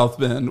in South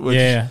Bend, which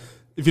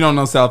if you don't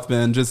know South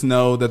Bend, just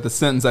know that the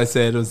sentence I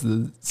said was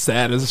the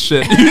saddest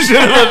shit you should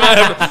have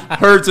ever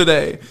heard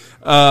today.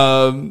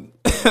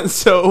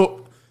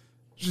 So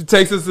she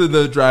takes us to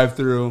the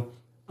drive-thru.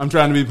 I'm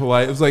trying to be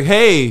polite. It was like,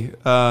 hey,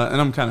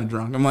 and I'm kind of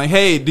drunk. I'm like,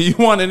 hey, do you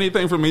want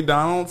anything from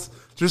McDonald's?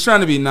 Just trying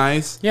to be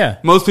nice. Yeah.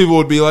 Most people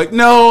would be like,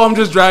 no, I'm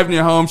just driving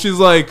you home. She's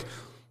like,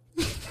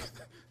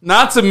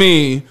 not to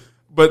me,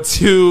 but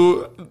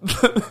to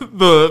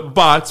the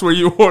box where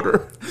you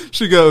order.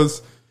 She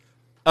goes,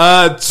 2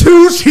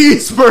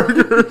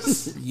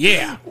 cheeseburgers.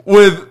 Yeah.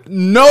 With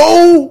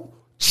no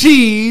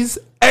cheese,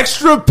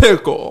 extra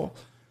pickle.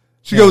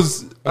 She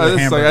goes,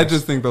 it's like, I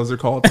just think those are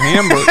called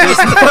hamburgers.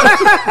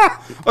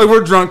 Like,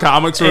 we're drunk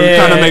comics. We're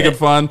kind of making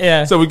fun.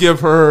 Yeah. So we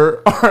give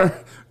her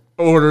our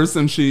orders,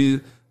 and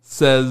she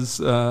says,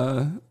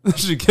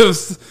 she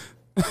gives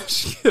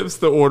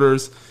the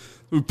orders.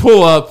 We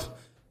pull up,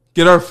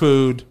 get our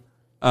food.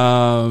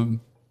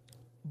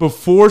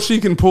 Before she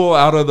can pull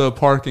out of the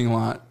parking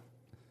lot,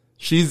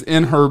 she's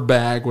in her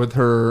bag with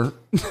her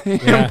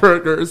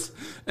hamburgers,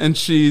 and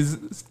she's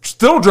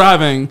still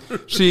driving.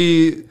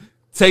 She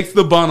takes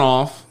the bun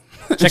off.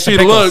 She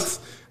looks.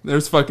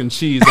 There's fucking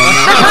cheese on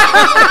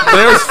that.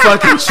 There's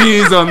fucking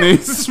cheese on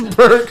these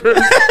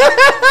burgers.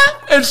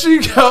 And she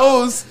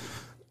goes,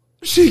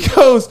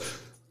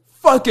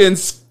 fucking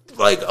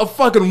like a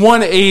fucking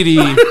 180.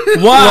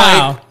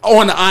 Wow. Like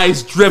on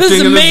ice,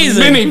 drifting in this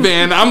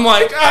minivan. I'm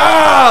like,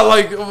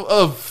 like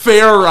a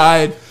fair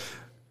ride.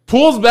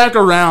 Pulls back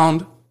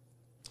around,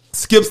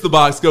 skips the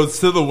box, goes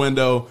to the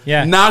window,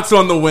 knocks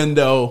on the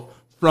window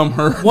from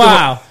her.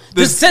 Wow.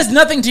 This says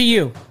nothing to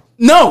you.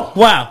 No.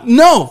 Wow.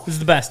 No. This is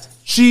the best.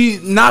 She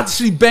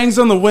bangs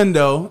on the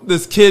window.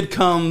 This kid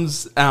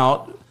comes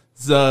out.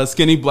 It's a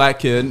skinny black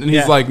kid, and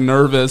he's like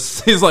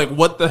nervous. He's like,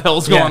 what the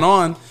hell's going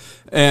on?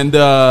 And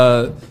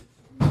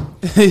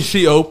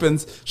she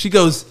opens. She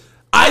goes,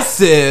 I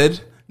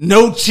said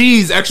no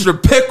cheese, extra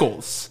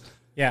pickles.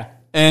 Yeah.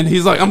 And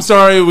he's like, I'm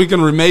sorry, we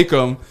can remake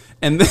them.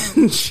 And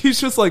then she's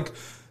just like,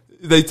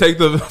 they take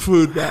the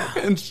food back,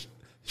 and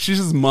she's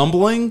just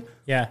mumbling.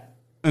 Yeah.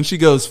 And she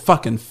goes,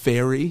 fucking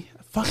fairy.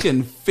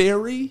 Fucking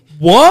fairy?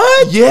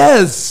 What?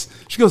 Yes.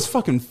 She goes,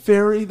 fucking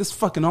fairy. This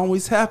fucking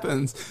always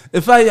happens.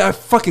 If I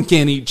fucking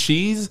can't eat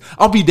cheese,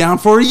 I'll be down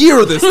for a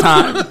year this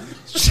time.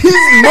 She's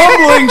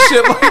mumbling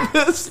shit like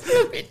this.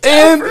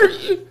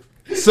 And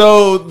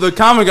so the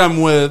comic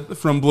I'm with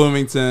from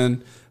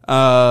Bloomington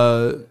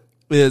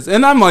is,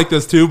 and I'm like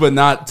this too, but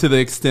not to the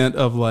extent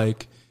of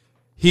like,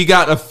 he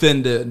got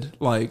offended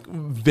like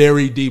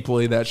very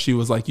deeply that she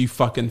was like, you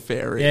fucking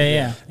fairy.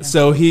 Yeah.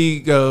 So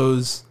he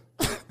goes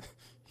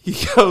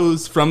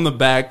from the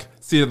back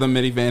seat of the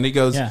minivan. He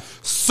goes,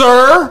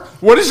 sir,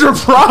 what is your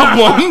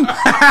problem?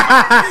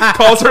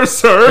 Calls her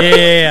sir.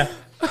 Yeah.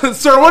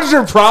 Sir, what is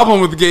your problem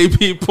with gay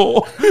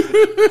people?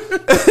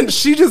 And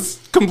she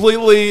just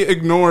completely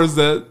ignores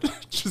that.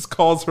 Just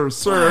calls her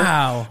sir.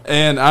 Wow.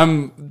 And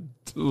I'm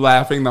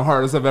laughing the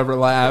hardest I've ever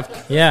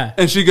laughed. Yeah.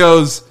 And she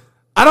goes,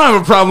 I don't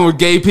have a problem with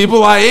gay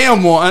people. I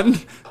am one.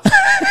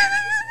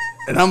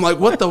 And I'm like,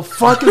 what the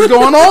fuck is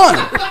going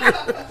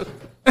on?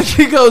 And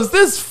she goes,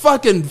 this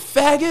fucking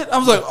faggot. I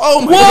was like,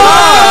 oh my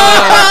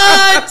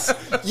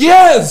God.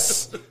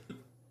 Yes.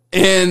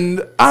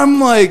 And I'm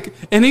like,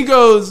 and he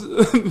goes,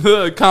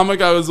 the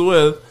comic I was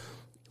with,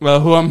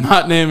 who I'm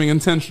not naming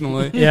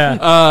intentionally. Yeah.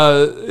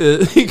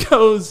 He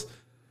goes,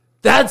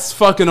 "That's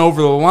fucking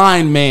over the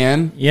line,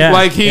 man." Yeah.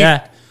 Like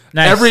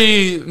Nice.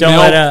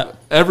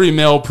 every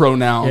male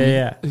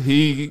pronoun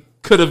he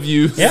could have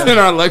used in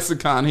our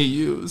lexicon. He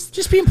used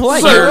just being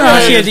polite. Sir,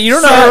 you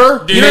don't know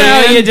how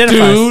he identifies.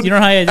 Dude. You don't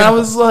know how he identifies. I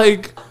was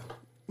like,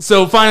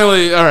 so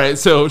finally, all right.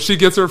 So she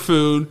gets her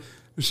food.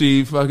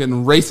 She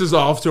fucking races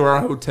off to our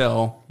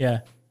hotel. Yeah.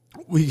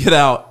 We get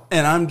out,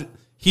 and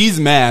he's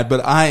mad,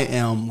 but I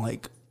am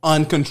like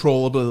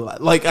uncontrollably,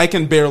 like I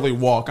can barely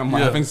walk. I'm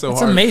laughing so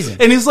hard. It's amazing.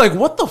 And he's like,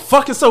 "What the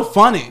fuck is so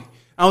funny?"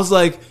 I was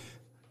like,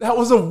 "That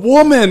was a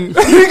woman." He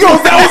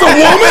goes, "That was a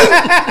woman?"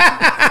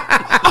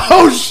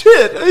 Oh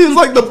shit! He's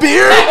like, "The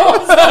beer." That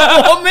was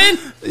a woman.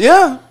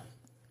 Yeah.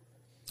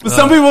 But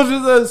some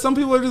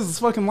people are just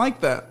fucking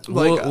like that.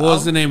 Like, what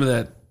was the name of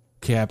that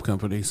cab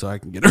company so I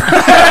can get it?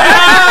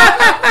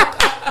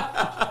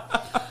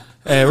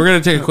 Hey, we're gonna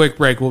take a quick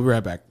break. We'll be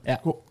right back. Yeah.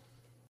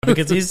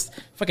 Because he's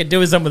fucking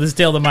doing something with his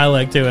tail to my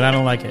leg too, and I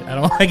don't like it. I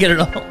don't like it at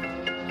all.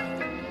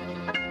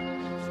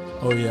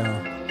 Oh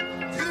yeah.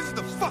 This is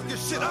the fucking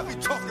shit I be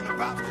talking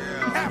about.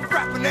 Half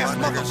rapping ass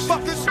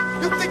motherfuckers.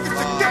 You think it's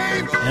a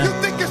game? Yeah. You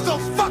think it's a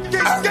fucking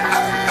game?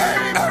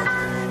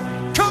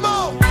 Come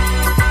on.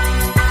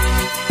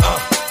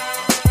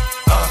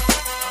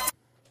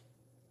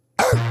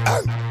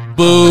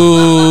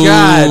 Boo!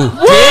 God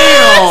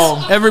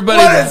damn! Everybody,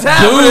 What is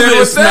happening boo this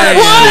with that?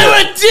 man.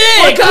 What a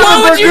dick! kind Why of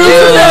would you do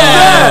producer is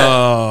that?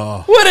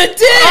 Oh, What a dick!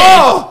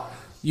 Oh,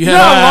 you you had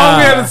know how long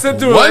we had to sit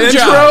through one an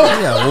job. intro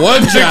Yeah,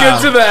 one to get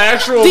job. to the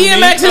actual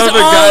DMX meat is of the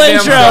all goddamn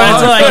intro, song. and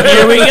it's like,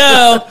 here we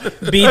go.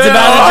 Beats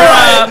about to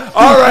drop.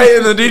 All right,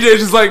 and the DJ's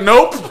just like,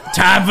 nope.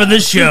 Time for the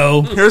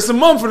show. Here's some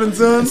Mumford &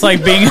 Sons. It's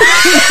like being.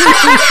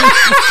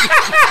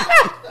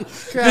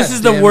 This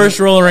is the worst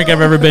roller rink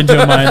I've ever been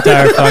to in my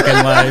entire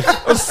fucking life.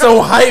 I was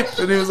so hyped,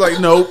 and he was like,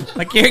 nope.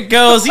 Like, here it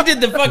goes. He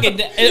did the fucking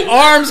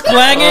arms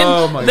clanging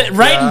Oh my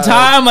right in God.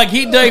 time. Like,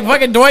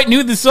 fucking Dwight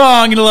knew the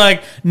song, and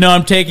like, no,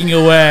 I'm taking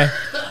away.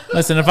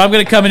 Listen, if I'm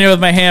going to come in here with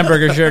my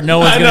hamburger shirt, no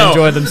one's I going to know.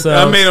 enjoy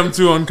themselves. I made him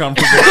too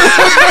uncomfortable. He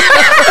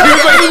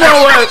was like, you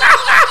know what?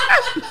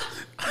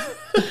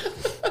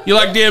 You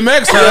like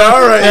DMX, huh? Yeah,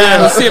 all right, yeah.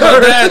 We'll see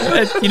about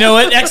that. You know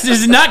what? Exodus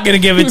is not going to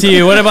give it to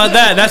you. What about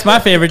that? That's my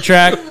favorite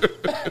track.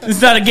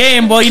 It's not a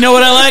game. Well, you know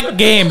what I like?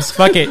 Games.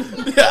 Fuck it.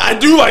 Yeah, I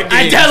do like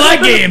games. I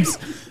like games.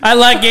 I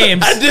like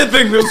games. I did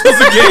think this was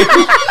a game.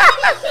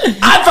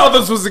 I thought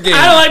this was a game.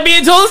 I don't like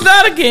being told it's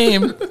not a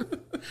game.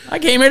 I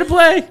came here to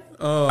play.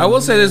 I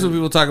will say this when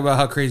people talk about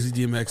how crazy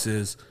DMX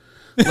is.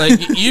 Like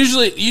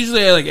usually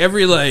like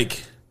every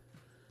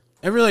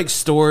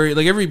story,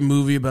 like every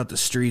movie about the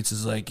streets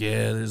is like,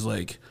 yeah, there's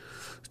like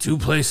two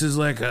places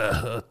like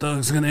a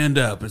thug's gonna end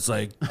up. It's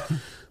like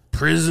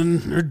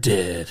prison or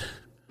dead.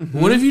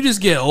 What if you just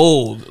get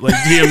old like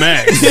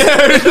DMX?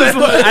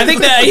 I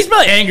think that he's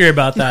probably angry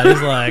about that.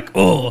 He's like,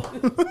 oh.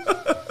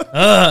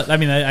 I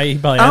mean, he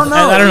probably. I don't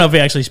know. I don't know if he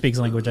actually speaks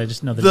language. I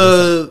just know that.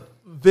 The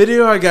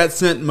video I got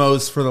sent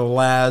most for the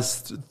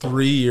last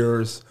 3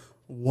 years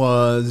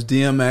was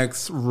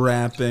DMX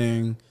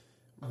rapping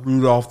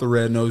Rudolph the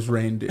Red-Nosed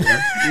Reindeer.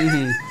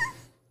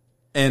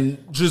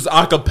 And just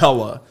a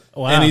cappella.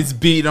 Wow. And he's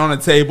beating on a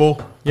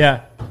table.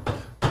 Yeah.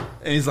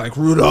 And he's like,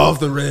 Rudolph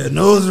the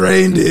Red-Nosed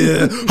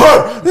Reindeer. And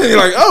you're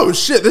like, oh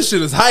shit, this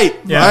shit is hype.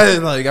 Yeah.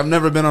 I've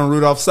never been on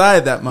Rudolph's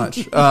side that much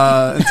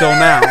until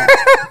now.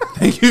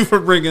 Thank you for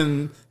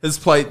bringing his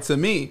plight to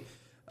me.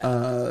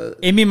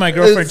 Amy, my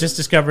girlfriend, just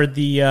discovered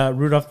the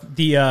Rudolph,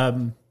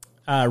 the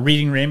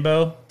Reading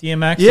Rainbow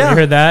DMX. Yeah. Have you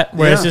heard that?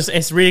 Where Yeah.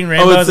 it's Reading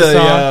Rainbow Oh, as it's a a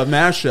song.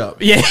 mashup.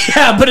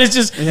 Yeah, but it's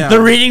just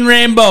the Reading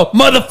Rainbow,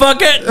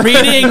 motherfucker.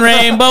 Reading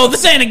Rainbow.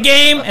 This ain't a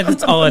game, and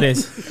that's all it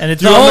is. And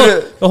it's Do you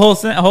want me the whole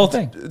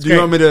thing. Do you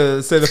want me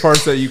to say the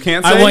parts that you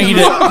can't say? I want you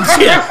to.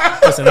 Yeah.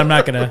 Listen, I'm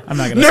not gonna.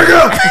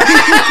 Nigga!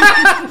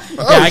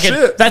 I can,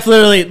 shit. that's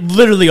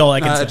literally all I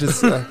can I say.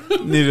 just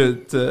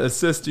needed to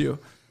assist you.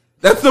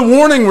 That's the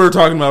warning we were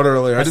talking about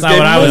earlier. I just not gave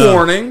what I you was- a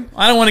warning.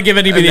 I don't want to give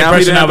anybody the And now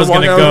he impression didn't I was have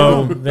going to to walk out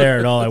go of the room. there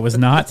at all. I was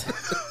not.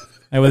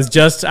 I was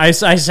just. I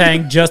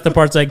sang just the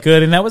parts I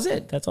could, and that was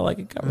it. That's all I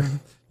could cover.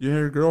 You're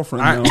your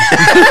girlfriend now.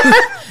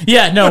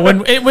 Yeah, no.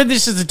 When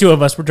this is the two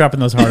of us, we're dropping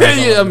those hard.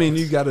 Yeah, I mean,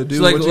 you got to do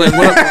Like, what like you...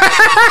 when,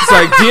 It's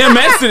like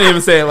DMX didn't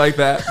even say it like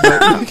that.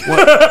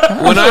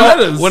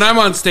 But when I'm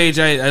on stage,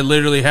 I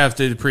literally have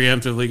to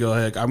preemptively go,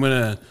 heck, I'm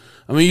gonna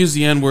use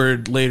the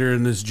N-word later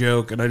in this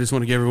joke, and I just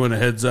want to give everyone a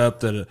heads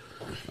up that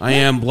I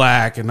am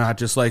black and not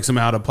just like some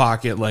out of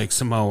pocket like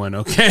Samoan.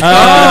 Okay.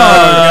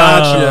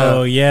 gotcha.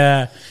 Oh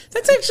yeah,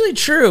 that's actually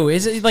true.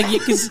 Is it like? Do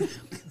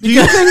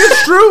you think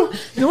it's true?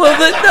 Well,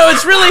 no,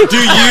 it's really. Do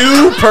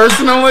you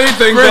personally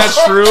think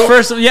that's true?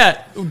 First,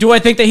 yeah. Do I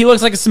think that he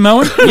looks like a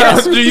Samoan?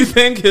 Yes. Do you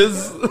think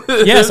his...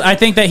 Yes, I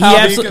think that he How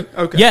absolutely.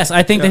 okay. Yes,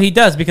 I think that he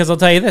does because I'll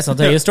tell you this. I'll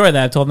tell you a story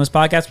that I've told in this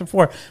podcast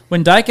before.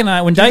 When Dyke and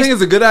I, Do you think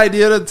it's a good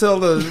idea to tell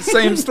the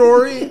same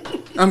story?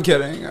 I'm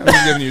kidding. I'm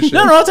just giving you shit.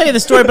 No, I'll tell you the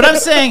story. But I'm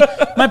saying,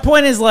 my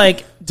point is,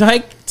 like,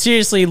 Dyke,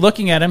 seriously,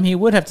 looking at him, he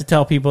would have to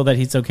tell people that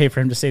it's okay for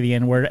him to say the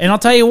N-word. And I'll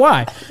tell you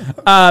why.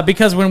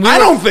 Because when I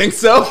don't think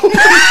so.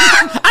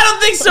 I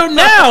don't think so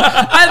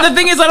now. The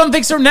thing is, I don't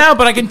think so now,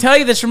 but I can tell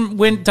you this from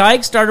when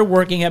Dyke started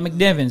working at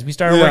McNiven's. We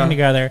started working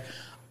together.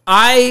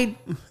 I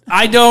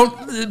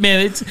don't,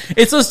 man,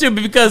 it's so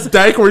stupid because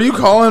Dyke, were you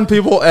calling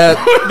people at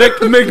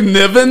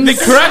McNiven's?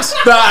 The crux,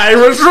 the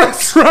Irish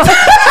restaurant,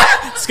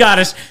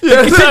 Scottish.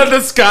 Yeah,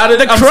 the Scottish.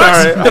 The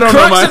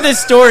crux of this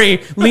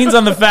story leans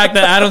on the fact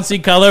that I don't see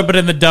color, but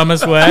in the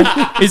dumbest way.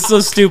 It's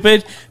so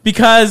stupid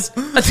because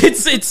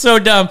it's so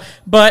dumb.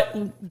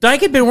 But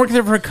Dyke had been working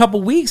there for a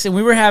couple weeks, and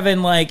we were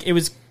having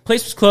place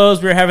was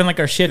closed. We were having like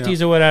our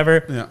shifties or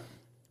whatever. Yeah.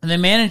 And the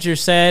manager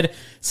said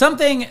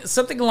something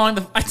along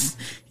the.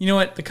 You know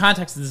what? The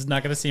context of this is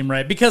not going to seem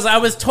right because I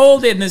was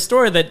told in this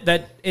story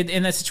that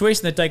in that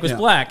situation that Dyke was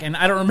black, and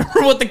I don't remember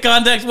what the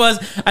context was.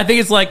 I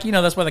think it's like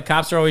that's why the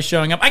cops are always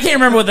showing up. I can't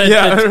remember what the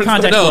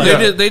context was.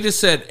 No, they just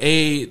said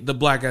the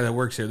black guy that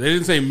works here. They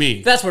didn't say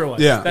me. That's what it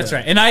was. Yeah, that's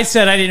right. And I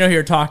said I didn't know who you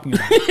were talking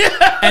about.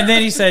 And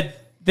then he said.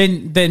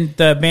 Then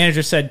the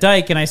manager said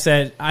Dyke, and I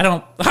said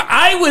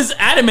I was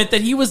adamant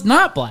that he was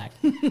not black.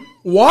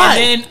 Why?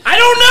 And then I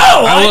don't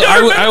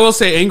know. I will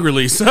say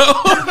angrily. So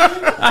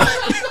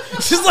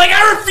she's like,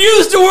 I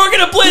refuse to work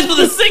in a place with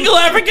a single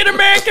African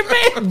American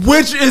man,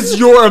 which is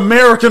your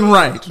American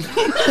right.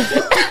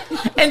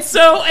 And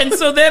so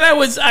then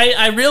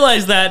I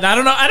realized that, and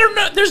I don't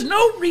know. There's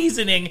no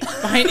reasoning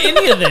behind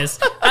any of this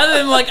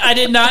other than I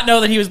did not know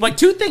that he was black.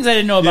 Two things I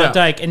didn't know about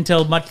Dyke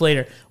until much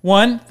later.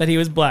 One, that he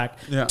was black.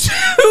 Yeah.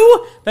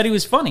 Two, that he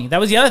was funny. That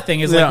was the other thing.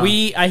 Is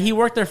he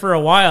worked there for a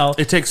while.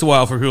 It takes a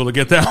while for people to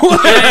get that one.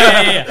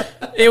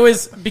 Yeah. It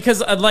was because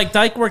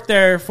Dyke worked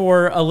there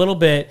for a little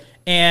bit.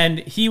 And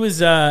he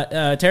was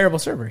a terrible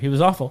server. He was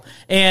awful,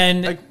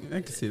 and I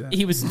can see that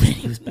he was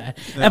bad.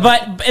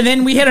 Yeah. And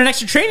then we had an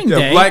extra training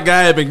day. Black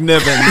guy at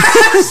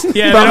McNiven's.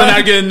 Probably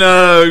not getting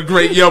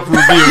great Yelp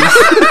reviews.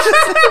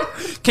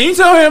 Can you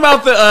tell me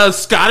about the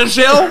Scottish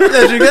ale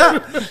that you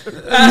got,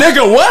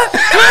 nigga? What?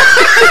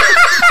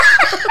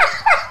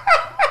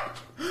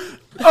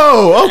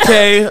 Oh,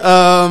 okay.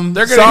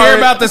 They're going to hear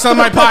about this on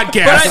my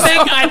podcast.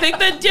 But I think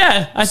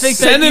that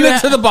sending it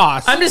to the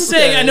boss. I'm just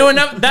saying, I know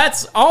enough.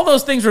 That's all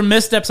those things were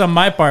missteps on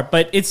my part,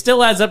 but it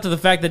still adds up to the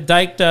fact that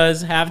Dyke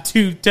does have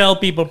to tell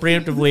people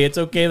preemptively it's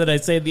okay that I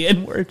say the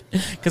N-word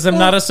because I'm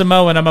not a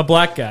Samoan, I'm a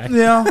black guy.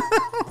 Yeah.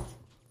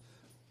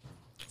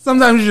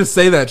 Sometimes you just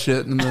say that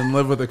shit and then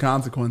live with the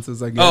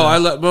consequences, I guess. Oh,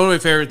 one of my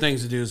favorite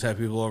things to do is have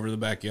people over to the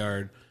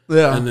backyard.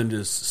 Yeah. And then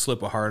just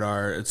slip a hard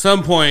R at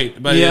some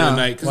point by the end of the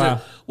night.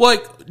 Wow.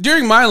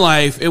 During my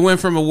life, it went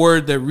from a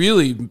word that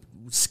really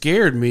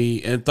scared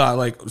me and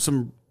thought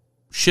some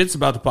shit's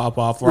about to pop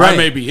off or I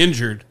may be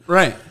injured.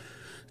 Right.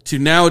 To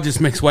now it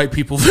just makes white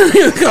people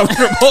very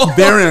uncomfortable.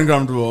 Very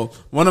uncomfortable.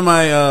 One of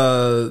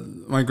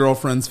my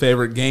girlfriend's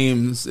favorite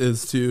games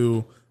is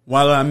to,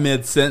 while I'm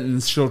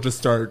mid-sentence, she'll just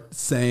start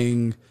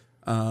saying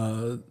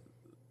the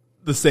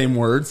same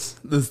words.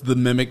 This is the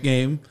mimic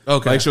game.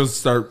 Okay. She'll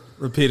start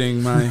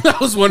repeating my I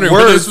was wondering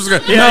words. What this was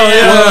going to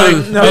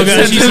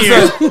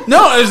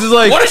No, it's just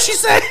like... What does she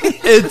say?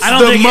 It's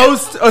the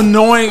most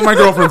annoying... My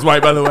girlfriend's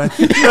white, by the way.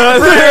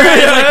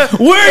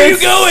 Where are you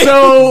going?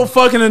 So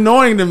fucking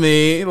annoying to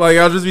me.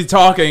 I'll just be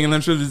talking, and then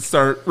she'll just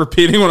start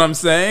repeating what I'm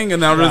saying,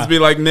 and I'll just be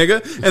like,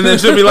 nigga. And then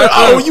she'll be like,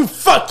 oh, you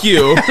fuck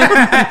you.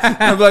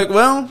 I'm like,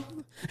 well...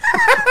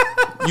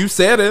 You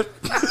said it.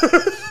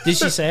 Did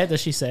she say it?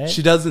 Does she say it?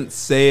 She doesn't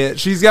say it.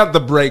 She's got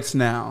the breaks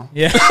now.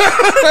 Yeah.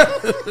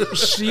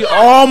 She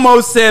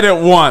almost said it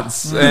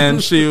once, and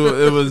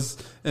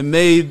it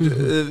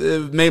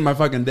made my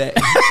fucking day.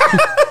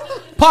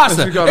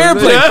 Pasta.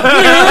 Airplane.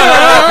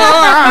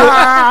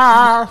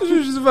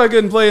 She's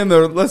fucking playing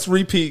the let's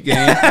repeat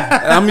game.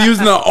 I'm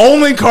using the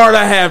only card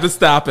I have to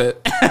stop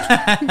it.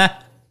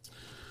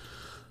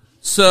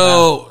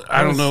 So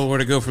I don't know where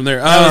to go from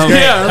there. I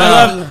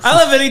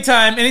love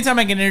anytime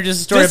I can introduce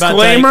a story about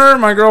disclaimer.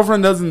 My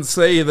girlfriend doesn't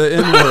say the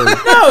N-word.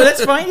 No,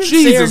 that's fine. You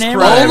Jesus say her name.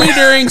 Christ. Only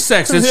during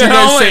sex. It's your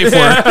guys' safe word.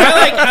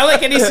 I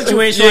like any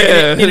situation where I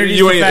can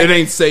introduce it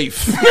ain't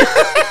safe.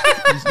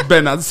 You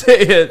better not say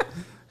it.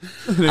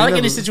 I like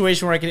any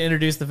situation where I can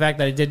introduce the fact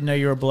that I didn't know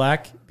you were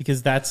black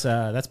because that's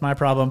my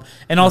problem,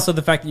 and also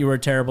the fact that you were a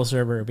terrible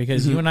server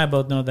because you and I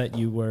both know that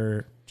you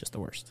were just the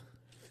worst.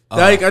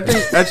 I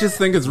just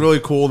think it's really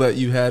cool that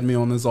you had me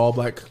on this all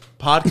black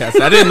podcast.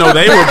 I didn't know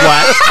they were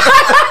black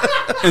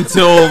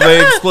until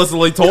they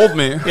explicitly told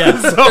me. Yeah.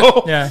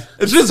 So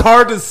it's just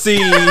hard to see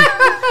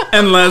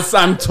unless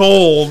I'm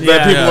told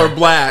that people are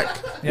black.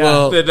 Yeah.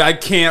 Well, that I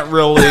can't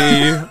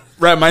really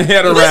wrap my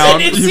head around.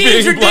 Listen, it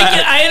seems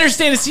ridiculous. I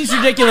understand it seems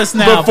ridiculous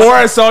now. Before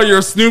I saw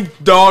your Snoop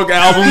Dogg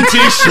album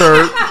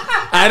T-shirt,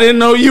 I didn't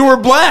know you were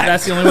black.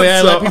 That's the only way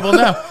I let people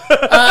know.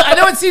 I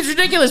know it seems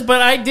ridiculous,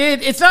 but I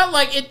did. It's not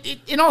like it.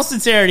 In all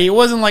sincerity, it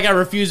wasn't like I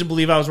refused to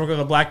believe I was working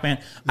with a black man.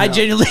 No. I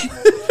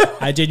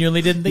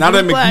genuinely didn't think. Not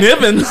he was at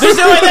McNiven's. There's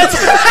no way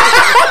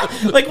that's.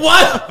 Like,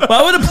 what?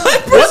 Why would a black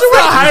person What's the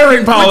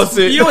hiring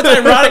policy? You know what's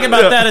ironic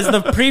about that is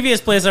the previous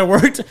place I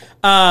worked,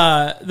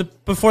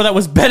 before that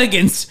was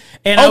Bennigan's.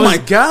 And my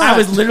God. I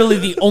was literally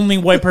the only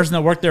white person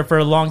that worked there for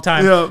a long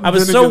time. Yeah, I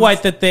was so Bennigan's.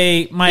 white that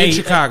In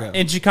Chicago.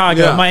 In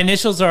Chicago. Yeah. My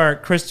initials are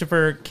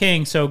Christopher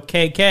King, so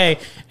KK.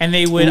 And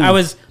they would, I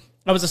was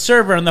a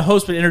server, and the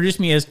host would introduce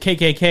me as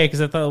KKK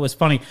because I thought it was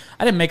funny.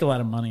 I didn't make a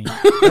lot of money.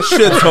 That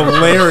shit's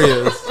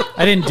hilarious.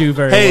 I didn't do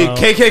very Hey, well.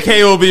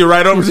 KKK will be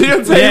right over to your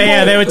table.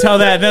 Yeah, they would tell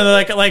that. And then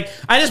they're like,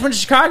 I just went to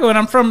Chicago, and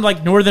I'm from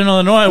like Northern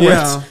Illinois, where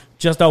Yeah. it's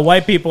just all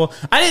white people.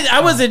 I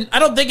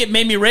don't think it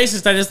made me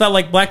racist. I just thought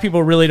like black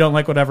people really don't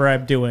like whatever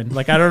I'm doing.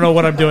 Like I don't know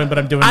what I'm doing, but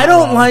I'm doing. I it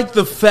don't wrong. like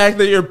the fact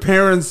that your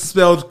parents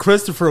spelled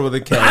Christopher with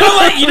a K. I don't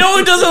like. You know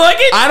who doesn't like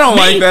it? I don't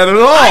Me. like that at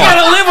all. I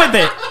gotta live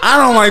with it. I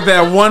don't like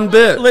that one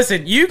bit.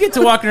 Listen, you get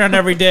to walk around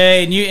every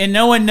day, and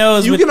no one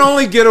knows. You can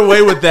only get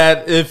away with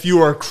that if you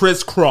are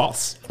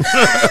crisscross.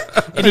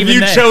 If you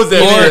chose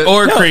that,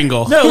 Or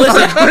Kringle. No,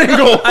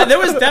 listen. There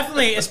was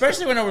definitely,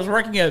 especially when I was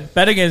working at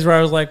Bennigan's, where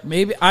I was like,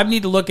 maybe I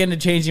need to look into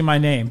changing my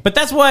name. But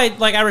that's why,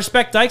 like, I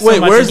respect Dyke so Wait,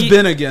 much. where's and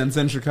Bennigan's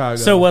in Chicago?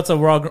 So what's a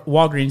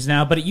Walgreens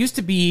now? But it used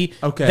to be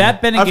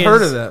that Bennigan's. I've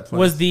heard of that place.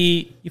 Was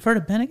the you've heard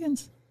of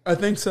Bennigan's? I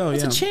think so.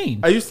 It's yeah, a chain.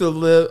 I used to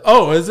live.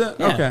 Oh, is it?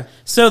 Yeah. Okay.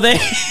 So they.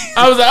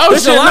 I was like, oh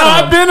There's shit! a No, lot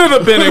of I've been to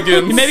the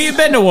Bennigan's. Maybe you've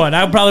been to one.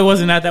 I probably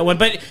wasn't at that one,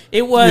 but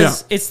it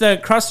was. It's the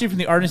cross street from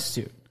the Art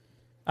Institute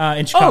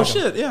in Chicago. Oh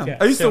shit! Yeah,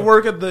 I used to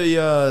work at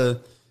the.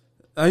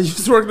 I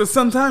used to work at the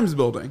Sun Times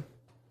building.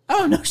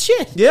 Oh no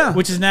shit! Yeah.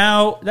 Which is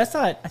now that's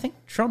not. I think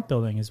Trump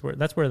Building is where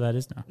that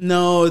is now.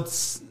 No,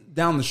 it's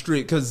down the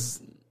street because.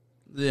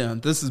 Yeah,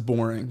 this is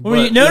boring. No,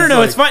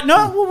 it's fine.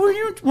 No, when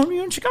were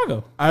you in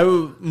Chicago? I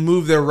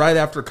moved there right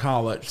after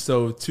college,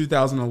 so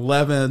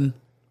 2011.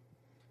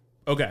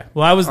 Okay.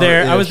 Well, I was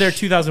there. I was there ish.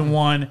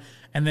 2001,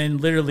 and then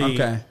literally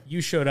Okay. you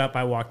showed up.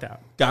 I walked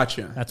out.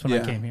 Gotcha. That's when I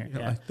came here, You're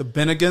yeah. like, the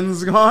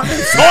Bennigan's gone.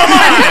 So am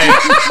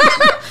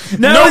I.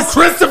 No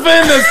Christopher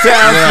in this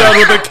town spelled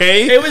with a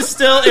K. It was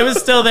still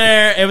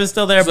there. It was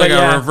still there. It's But like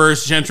yeah. a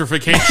reverse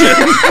gentrification.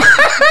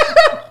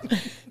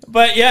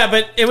 But yeah,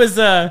 but it was.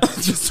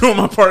 Just doing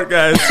my part,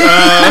 guys.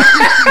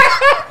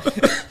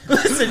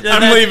 Listen,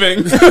 I'm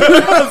leaving.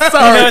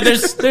 Sorry. You know,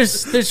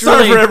 there's Sorry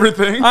really for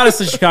everything.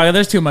 Honestly, Chicago,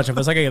 there's too much of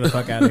us. I gotta get the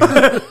fuck out of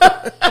here.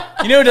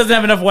 You know who doesn't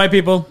have enough white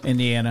people?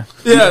 Indiana.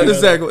 Yeah,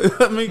 exactly.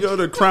 Let me go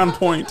to Crown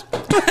Point.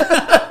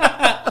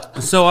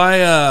 So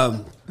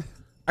I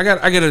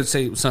gotta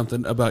say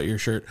something about your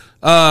shirt.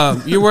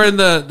 You're wearing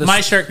the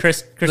My shirt,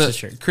 Chris's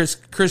shirt.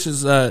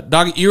 Chris's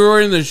doggy. You were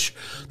wearing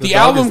the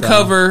album Doggy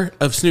Style. cover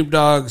of Snoop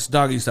Dogg's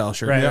Doggy Style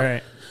shirt. Right, Yep.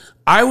 right.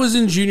 I was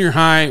in junior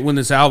high when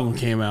this album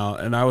came out,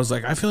 and I was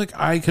like, I feel like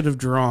I could have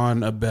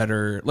drawn a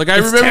better. Like I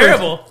It's remember,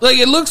 terrible. like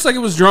it looks like it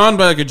was drawn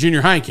by like a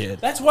junior high kid.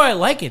 That's why I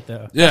like it,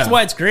 though. Yeah. That's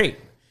why it's great.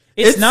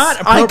 It's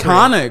not appropriate.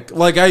 iconic.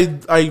 Like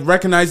I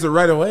recognize it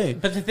right away.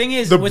 But the thing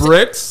is, The what's-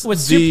 bricks,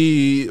 what's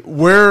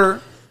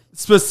where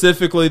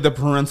specifically the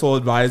parental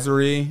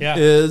advisory Yeah.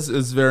 is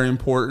very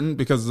important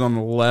because it's on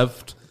the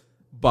left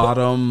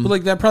bottom. But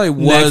like that probably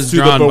Next was to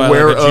the drawn by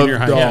Beware like a junior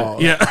of high Dog.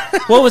 kid. Yeah.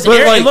 Well, it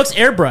like- it looks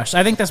airbrushed.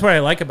 I think that's what I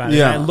like about it.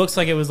 Yeah. It looks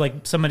like it was like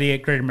somebody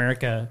at Great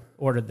America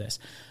ordered this.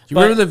 Do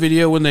you remember the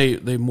video when they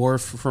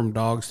morph from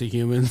dogs to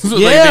humans? Yeah. Like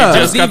they That was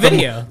just the got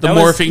video. the That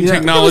was- morphing yeah. That was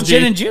technology.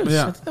 gin and juice.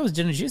 Yeah. I think that was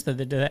gin and juice that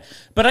they did that.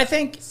 But I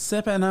think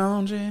Sipping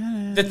on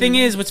gin. the thing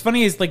is, what's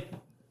funny is like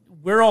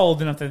we're all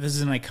old enough that this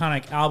is an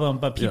iconic album,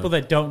 but people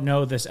that don't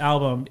know this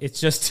album,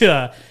 it's just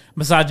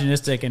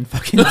misogynistic and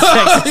fucking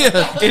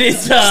sexist. It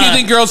is. So you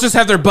think girls just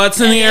have their butts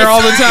in the air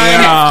all the time?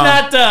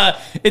 Yeah.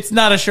 It's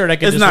not a shirt I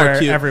can It's just not wear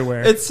cute.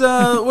 everywhere. It's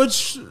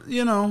which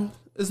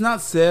is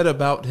not said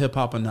about hip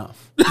hop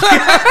enough.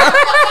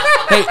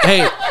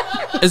 Hey,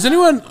 has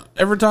anyone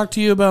ever talked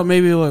to you about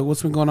maybe like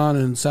what's been going on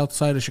in South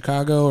Side of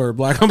Chicago or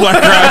Black on Black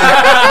crime?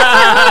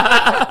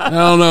 I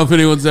don't know if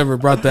anyone's ever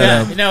brought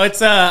that up. No, it's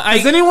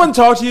Has anyone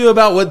talked to you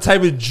about what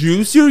type of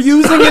juice you're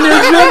using in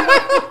your gym?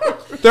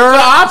 There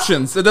are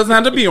options. It doesn't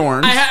have to be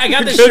orange. I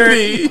got It this could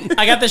shirt. be.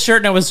 I got this shirt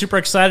and I was super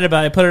excited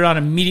about it. I put it on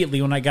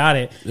immediately when I got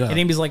it. Yeah. And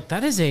Amy's like,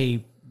 "That is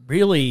a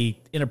really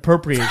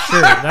inappropriate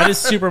shirt. That is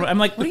super." I'm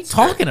like, "What are you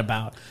talking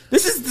about?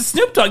 This is the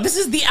Snoop Dogg. This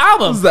is the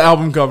album. This is the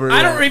album cover. I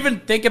yeah. don't even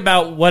think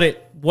about what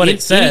it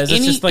says.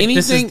 It's just like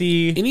this is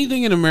the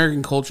anything in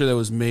American culture that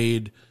was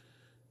made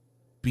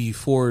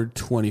before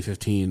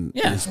 2015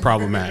 Yeah. is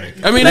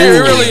problematic. I mean, it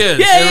really is.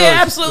 Yeah, It yeah, really-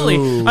 absolutely.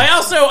 Ooh. I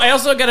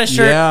also got a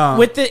shirt Yeah.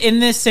 with in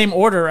this same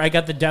order. I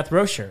got the Death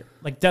Row shirt,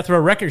 like Death Row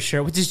Records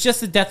shirt, which is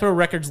just the Death Row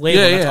Records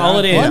label. Yeah, That's yeah. all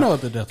it is. Well, I know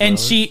what the Death Row And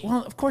is.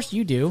 well, of course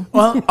you do.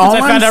 Well, all I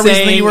found I'm out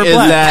recently saying you were is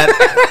black.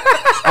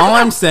 that all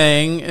I'm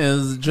saying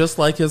is just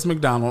like his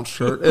McDonald's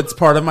shirt, it's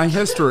part of my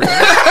history,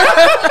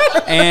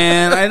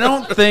 and I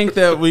don't think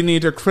that we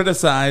need to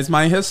criticize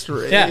my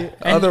history. Yeah. And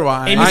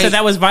Otherwise, Amy said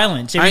that was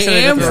violent. Jamie I said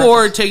am that-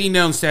 for taking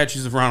down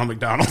statues of Ronald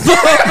McDonald.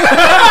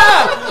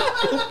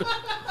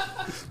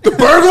 the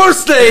burglar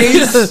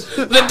stays.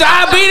 The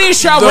diabetes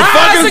shall The rise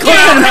fucking again.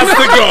 clown has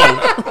to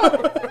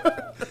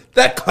go.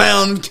 That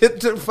clown,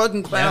 get the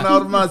fucking clown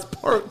out of my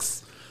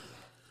parks.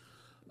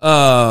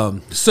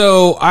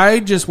 So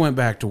I just went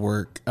back to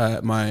work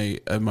at my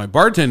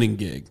bartending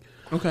gig.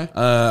 Okay.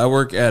 I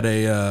work at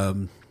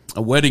a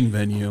wedding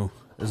venue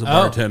as a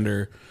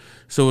bartender.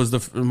 So it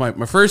was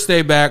my first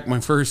day back, my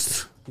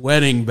first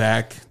wedding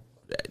back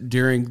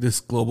during this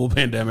global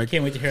pandemic.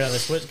 Can't wait to hear how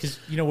this was because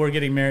we're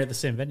getting married at the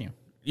same venue.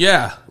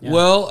 Yeah.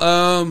 Well,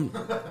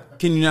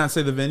 can you not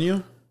say the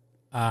venue?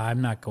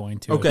 I'm not going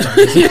to. Okay.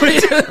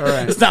 All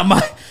right. It's not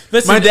my.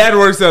 Listen, my dad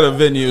works at a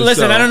venue.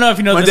 Listen, so I don't know if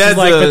you know what this is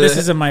like, but this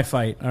isn't my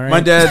fight. All right. My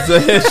dad's a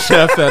head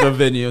chef at a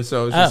venue,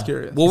 so I was just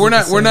curious. Well,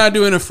 we're not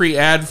doing a free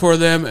ad for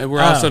them, and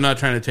we're also not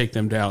trying to take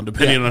them down,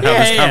 depending on how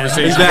this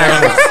conversation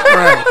goes.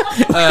 Right.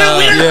 We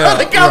don't know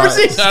the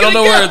conversation's I don't know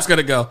gonna where go. it's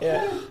gonna go.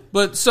 Yeah.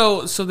 But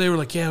so they were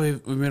like, yeah,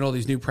 we made all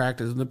these new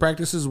practices, and the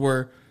practices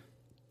were,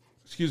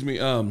 excuse me,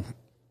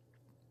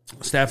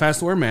 staff has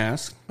to wear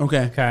masks.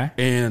 Okay.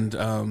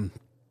 And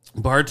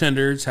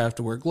bartenders have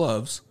to wear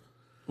gloves.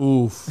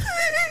 Oof.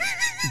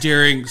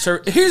 Here's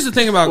the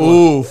thing about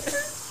gloves.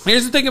 Oof.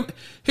 Here's the thing.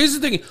 Here's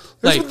the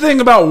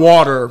thing about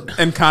water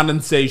and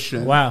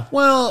condensation. Wow.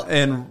 Well,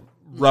 and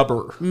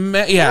rubber.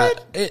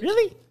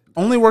 Really?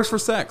 Only works for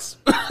sex.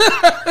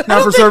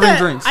 Not for serving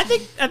drinks. I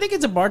think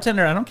it's a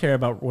bartender. I don't care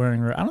about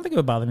wearing. I don't think it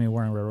would bother me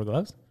wearing rubber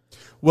gloves.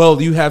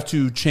 Well, you have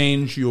to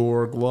change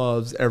your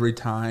gloves every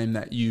time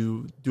that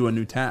you do a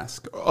new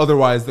task.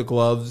 Otherwise, the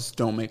gloves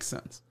don't make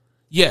sense.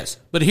 yes,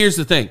 but here's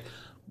the thing.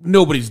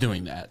 Nobody's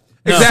doing that.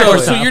 Exactly.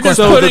 So you're just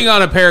putting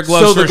on a pair of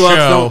gloves so for the gloves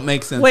show. don't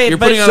make sense. Wait, You're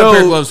but putting on a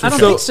pair of gloves for I don't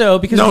show. think so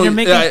because when you're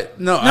making. I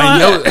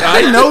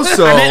know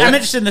so. I'm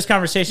interested in this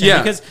conversation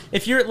Yeah. because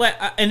if you're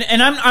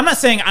and I'm not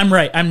saying I'm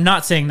right. I'm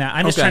not saying that.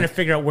 I'm just Okay. trying to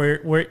figure out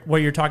where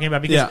you're talking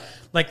about because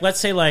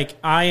let's say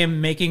I am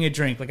making a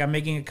drink, like I'm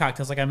making a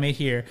cocktails like I made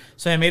here.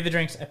 So I made the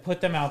drinks, I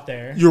put them out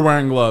there. You're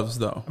wearing gloves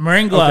though. I'm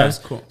wearing gloves.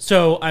 Okay, cool.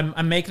 So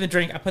I'm making the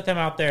drink, I put them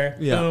out there,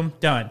 boom,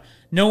 done.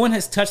 No one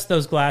has touched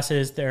those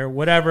glasses, they're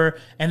whatever.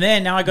 And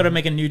then now I go to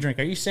make a new drink.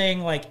 Are you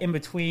saying like in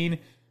between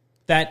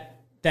that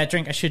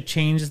drink I should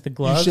change the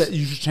gloves?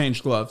 You should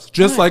change gloves.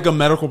 Just like a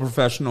medical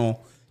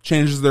professional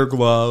changes their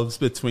gloves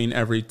between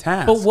every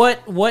task.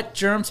 But what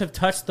germs have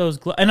touched those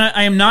gloves? And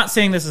I am not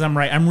saying this as I'm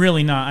right. I'm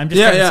really not. I'm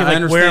just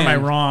trying to see where am I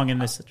wrong in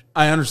this?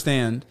 I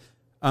understand.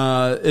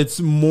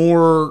 It's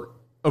more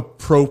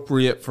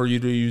appropriate for you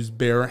to use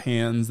bare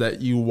hands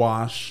that you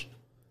wash.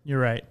 You're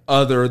right.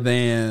 Other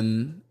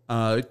than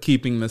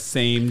keeping the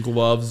same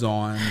gloves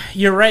on.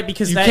 You're right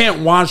because you can't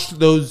wash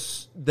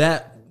those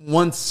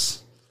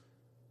once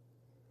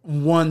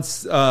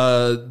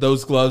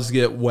those gloves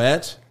get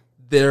wet,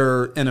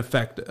 they're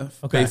ineffective.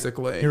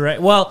 Basically, you're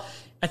right. Well,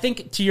 I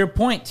think to your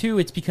point too,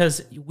 it's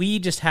because we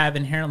just have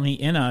inherently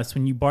in us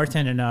when you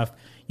bartend enough,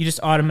 you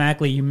just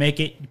automatically you make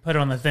it, you put it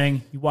on the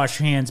thing, you wash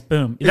your hands,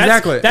 boom.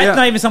 Exactly. That's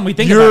not even something we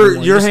think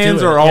about. Your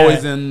hands are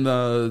always in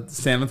the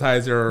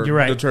sanitizer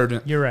or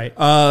detergent. You're right.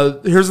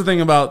 Here's the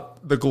thing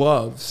about the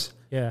gloves.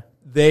 Yeah.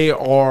 They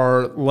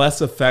are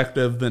less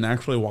effective than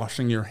actually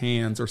washing your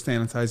hands or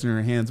sanitizing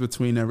your hands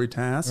between every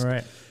task.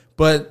 Right.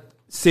 But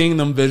seeing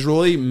them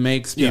visually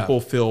makes people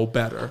feel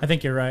better. I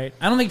think you're right.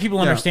 I don't think people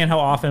understand how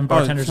often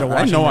bartenders are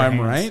washing I know their I'm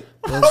hands. right.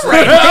 I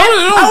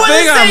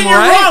wasn't saying you're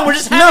wrong. We're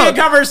just having a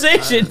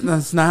conversation.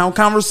 That's not how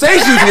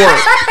conversations work.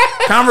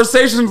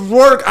 Conversations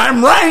work.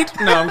 I'm right.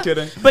 No, I'm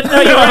kidding. But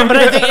no, you're right. But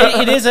I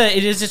think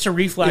it is just a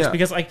reflex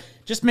because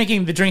just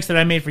making the drinks that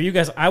I made for you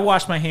guys, I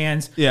wash my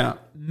hands. Yeah.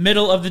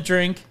 Middle of the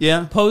drink.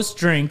 Yeah. Post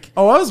drink.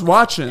 Oh, I was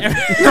watching.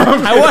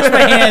 I wash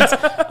my hands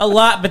a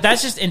lot, but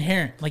that's just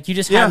inherent. Like you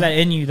just have that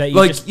in you that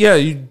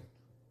you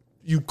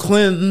you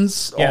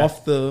cleanse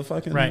off the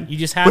fucking You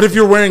just have. But if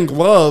you're wearing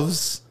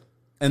gloves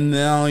and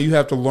now you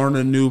have to learn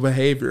a new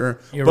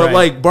behavior,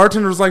 like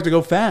bartenders like to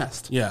go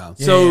fast. Yeah.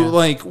 So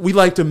like we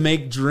like to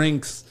make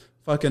drinks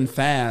fucking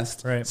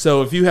fast. Right.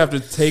 So if you have to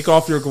take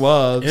off your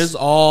gloves,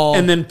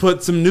 and then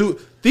put some new.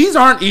 These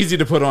aren't easy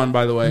to put on,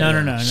 by the way.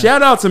 No.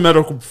 Shout out to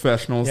medical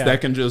professionals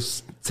that can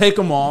just take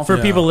them off. For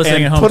people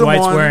listening and at home, put 'em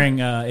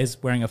Dwight's on.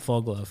 is wearing a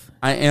full glove.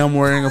 I am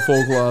wearing a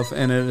full glove,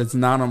 and it's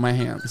not on my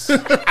hands.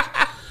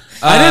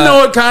 I didn't know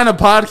what kind of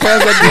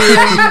podcast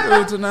I'd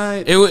be in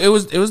tonight. It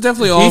was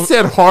definitely all. He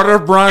said harder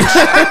brunch.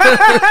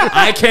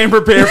 I came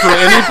prepared for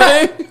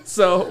anything,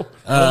 so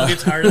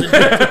Gets harder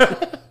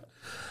than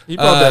he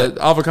brought that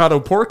avocado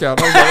pork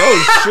out. I was like,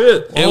 oh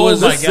shit! It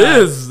was my like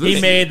God. He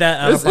made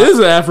that. This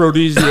is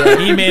aphrodisiac.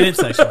 He made it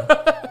sexual.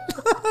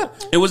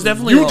 It was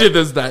definitely You all, did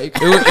this, Dyke.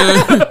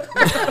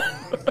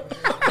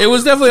 It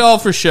was definitely all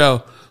for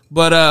show.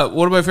 But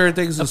one of my favorite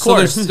things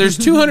is there's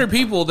 200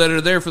 people that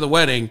are there for the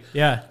wedding.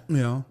 Yeah.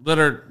 That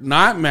are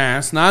not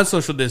masked, not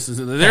social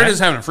distancing. They're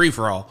just having a free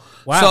for all.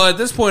 Wow. So at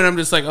this point, I'm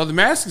just like, oh, the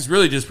mask is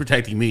really just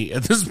protecting me.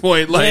 At this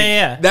point, like,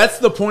 Yeah. That's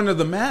the point of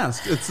the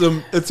mask.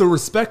 It's a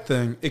respect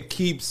thing. It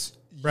keeps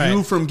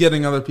you from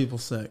getting other people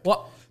sick.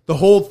 Well, the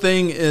whole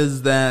thing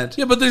is that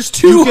yeah, but there's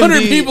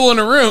 200 people in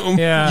a room.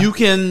 Yeah. you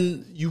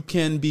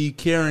can be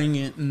carrying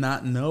it and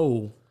not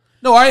know.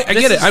 No, I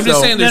get it. I'm just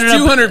saying there's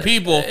 200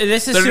 people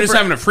this is that are just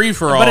having a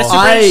free-for-all. But it's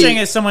super interesting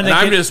as someone that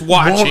I'm just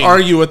watching. Won't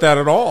argue with that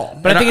at all.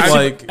 But I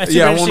think it's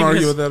super I won't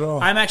argue with that at all.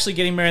 I'm actually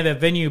getting married at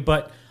that venue,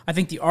 but I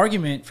think the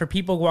argument for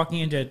people walking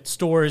into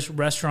stores,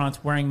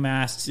 restaurants, wearing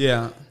masks,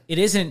 it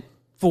isn't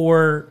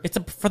for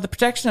the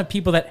protection of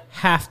people that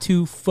have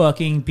to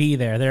fucking be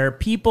there. There are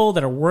people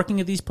that are working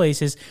at these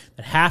places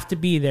that have to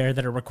be there,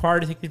 that are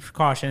required to take these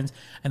precautions,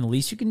 and the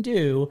least you can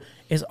do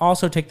is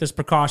also take those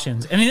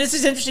precautions. I mean, this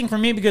is interesting for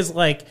me because,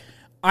 like,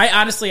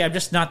 I'm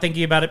just not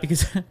thinking about it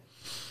because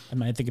I'm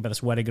not thinking about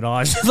this wedding at all.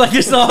 It's just like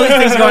there's all these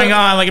things going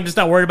on. Like, I'm just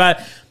not worried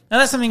about it. Now,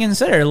 that's something to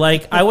consider.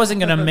 Like, I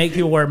wasn't going to make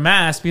people wear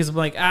masks because I'm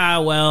like,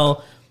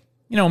 well,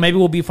 maybe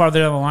we'll be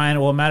farther down the line. It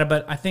won't matter.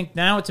 But I think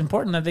now it's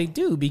important that they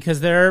do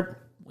because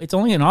it's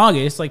only in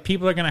August. Like,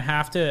 people are going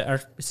to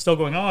are still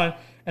going on,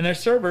 and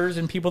there's servers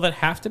and people that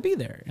have to be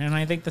there. And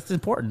I think that's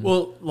important.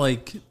 Well,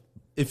 like,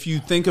 if you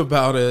think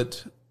about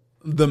it,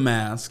 the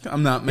mask,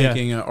 I'm not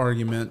making an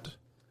argument.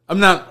 I'm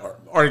not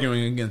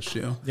arguing against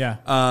you.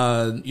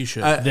 Yeah. You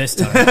should. This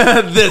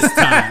time. This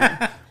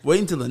time. Wait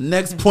until the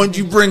next point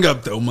you bring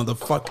up, though,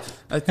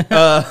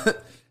 motherfucker.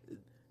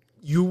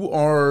 You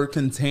are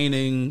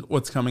containing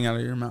what's coming out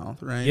of your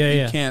mouth, right?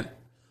 Yeah, You can't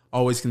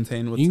always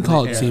contain what's You in can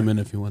call the it air. semen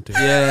if you want to.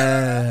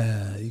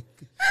 Yeah.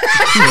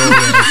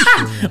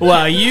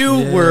 Wow,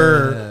 you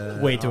were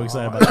way too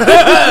excited about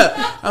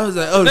that. I was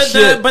like, oh,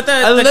 shit.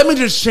 Let me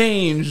just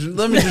change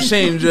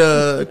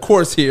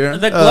course here.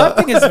 The glove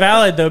thing is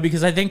valid, though,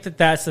 because I think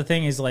that's the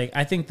thing is, like,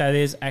 I think that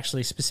is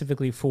actually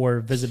specifically for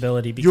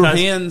visibility. Because your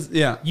hands,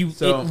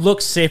 it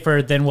looks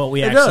safer than what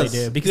we actually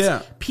do.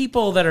 Because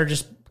people that are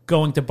just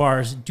going to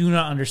bars do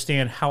not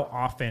understand how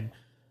often.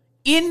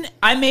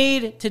 I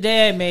made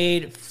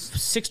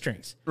 6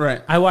 drinks.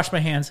 Right. I washed my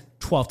hands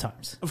 12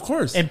 times. Of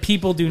course. And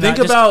people do Think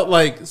not about,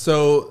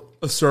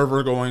 a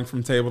server going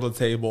from table to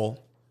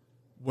table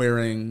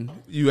wearing,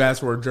 you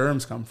ask where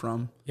germs come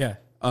from. Yeah.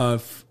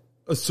 If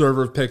a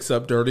server picks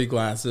up dirty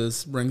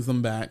glasses, brings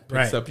them back, picks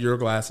Right. up your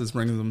glasses,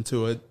 brings them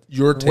to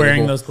your table.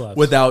 Wearing those gloves.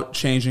 Without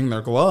changing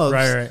their gloves.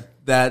 Right.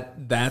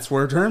 That's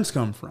where germs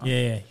come from.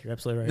 Yeah, you're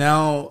absolutely right.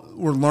 Now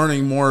we're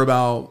learning more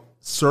about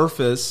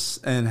surface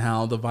and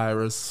how the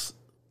virus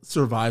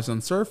survives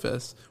on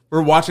surface.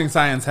 We're watching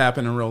science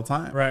happen in real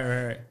time.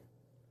 Right.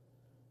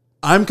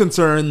 I'm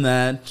concerned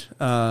that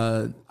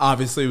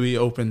obviously we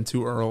opened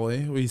too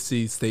early. We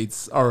see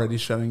states already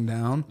shutting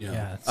down.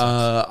 Yeah.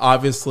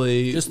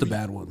 Obviously, Just the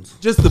bad ones.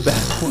 just the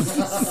bad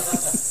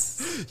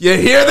ones. You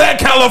hear that,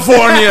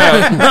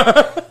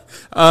 California?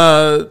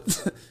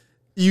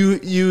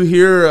 You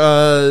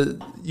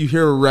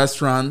hear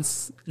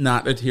restaurants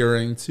not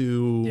adhering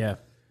to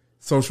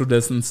social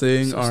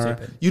distancing, or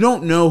stupid. you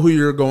don't know who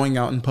you're going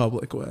out in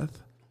public with.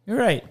 You're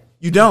right.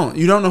 You don't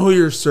know who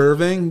you're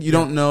serving. You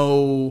don't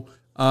know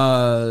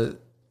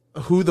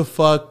who the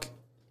fuck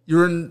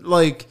you're in.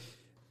 Like,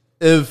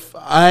 if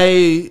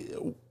I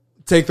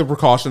take the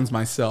precautions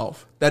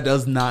myself, that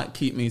does not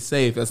keep me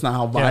safe. That's not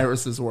how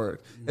viruses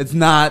work. It's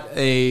not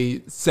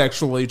a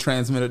sexually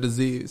transmitted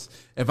disease.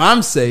 If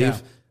I'm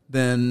safe,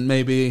 then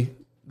maybe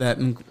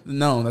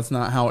that's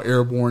not how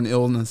airborne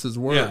illnesses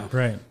work. Yeah.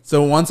 Right.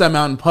 So once I'm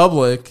out in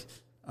public,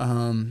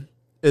 I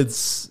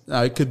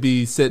could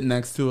be sitting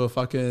next to a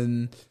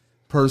fucking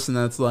person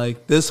that's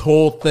like, this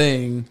whole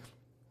thing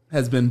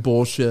has been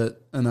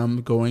bullshit, and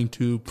I'm going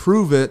to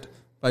prove it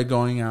by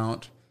going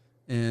out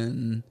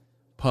in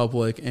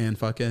public and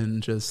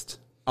fucking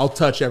I'll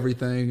touch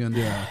everything. And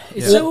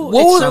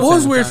What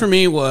was weird for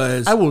me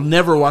was I will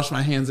never wash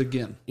my hands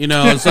again.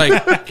 It's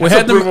like we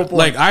had them,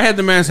 like I had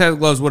the mask, had the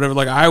gloves, whatever.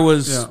 Like I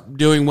was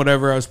doing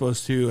whatever I was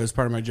supposed to as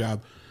part of my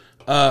job.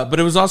 But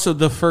it was also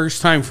the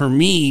first time for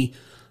me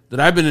that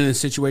I've been in a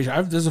situation.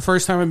 This is the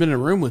first time I've been in a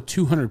room with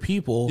 200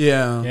 people.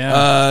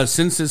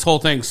 Since this whole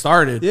thing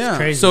started. Yeah.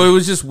 Crazy. So it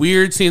was just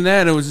weird seeing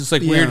that. It was just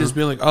like weird just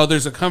being like, oh,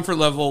 there's a comfort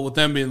level with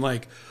them being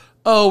like,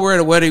 oh, we're at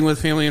a wedding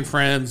with family and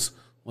friends.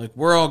 Like,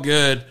 we're all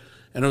good.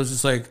 And it was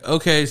just like,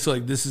 okay, so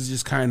like this is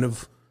just kind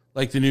of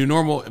like the new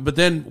normal. But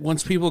then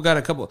once people got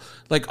a couple,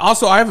 like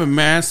also I have a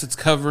mask that's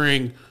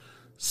covering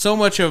so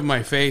much of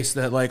my face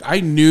that like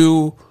I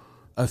knew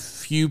a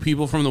few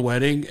people from the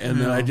wedding, and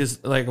then I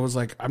just like I was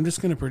like, I'm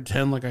just gonna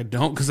pretend like I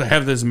don't because I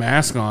have this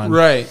mask on,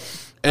 Right.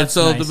 And That's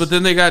so, nice. but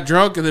then they got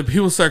drunk, and then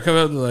people start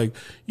coming up and they're like,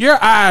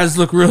 your eyes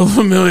look real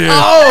familiar.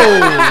 Oh,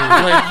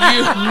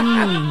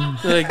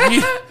 like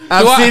you.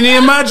 I've seen you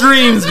in my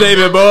dreams,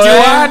 baby boy. Do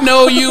I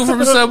know you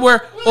from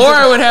somewhere? Or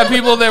I would have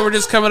people that were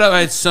just coming up.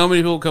 I had so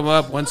many people come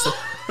up once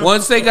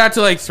they got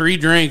to like 3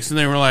 drinks, and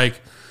they were like,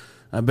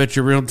 I bet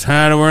you're real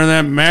tired of wearing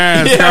that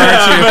mask, aren't you?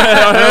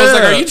 And I was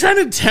like, are you trying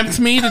to tempt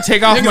me to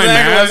take off my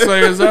mask?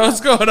 Like, is that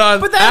what's going on?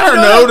 But I don't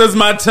know. Does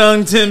my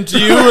tongue tempt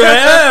you?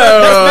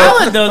 That's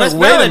valid though. That's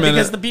Wait a valid minute.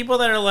 because the people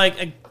that are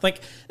like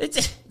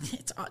it's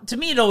to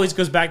me it always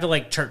goes back to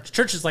like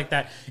churches like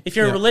that. If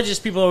you're religious,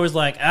 people are always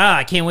like,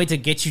 I can't wait to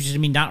get you to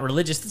be not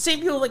religious. The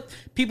same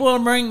people are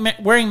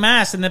wearing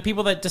masks, and the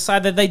people that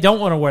decide that they don't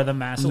want to wear the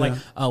mask are like,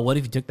 oh, what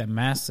if you took that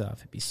mask off?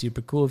 It'd be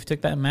super cool if you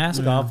took that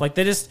mask off. Like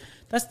that's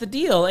the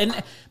deal. And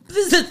this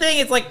is the thing.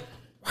 It's like,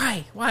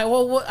 why?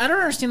 Well, I don't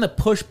understand the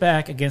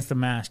pushback against the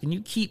mask, and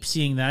you keep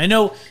seeing that. I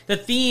know the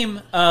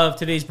theme of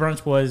today's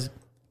brunch was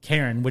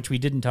Karen, which we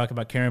didn't talk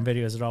about Karen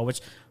videos at all. Which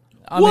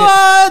I'm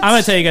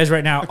gonna tell you guys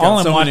right now. All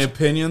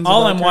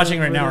I'm watching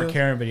right now are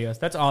Karen videos.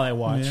 That's all I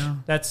watch. Yeah.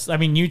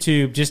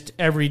 YouTube. Just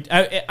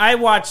I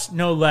watch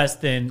no less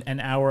than an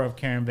hour of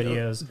Karen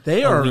videos.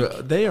 They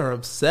are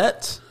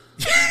upset.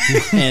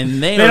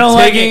 And they are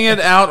taking it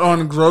out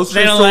on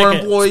grocery store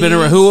employees.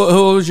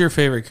 Who was your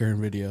favorite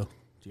Karen video?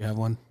 Do you have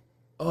one?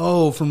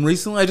 Oh, from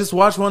recently? I just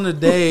watched one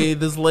today.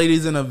 This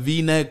lady's in a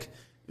V-neck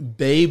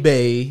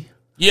baby.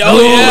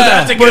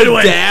 That's a good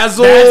one. That's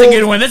a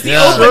good one. That's the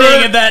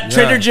opening of that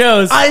Trader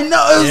Joe's. I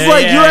know. It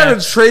was you're at a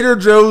Trader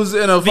Joe's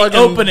in a fucking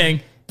opening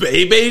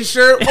baby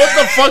shirt. What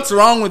the fuck's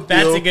wrong with you?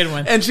 That's a good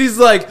one. And she's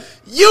like,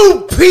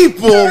 you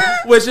people,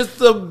 which is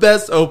the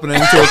best opening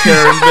to a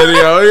Karen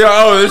video.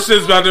 Oh, this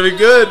shit's about to be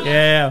good.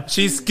 Yeah.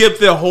 She skipped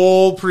the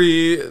whole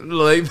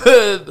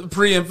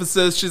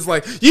pre-emphasis. She's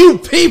like, you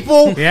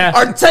people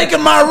are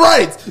taking my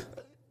rights.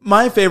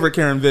 My favorite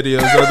Karen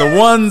videos are the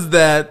ones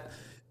that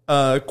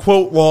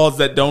quote laws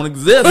that don't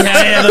exist.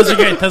 Yeah, those are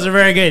good. Those are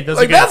very good.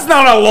 That's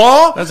not a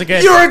law. That's a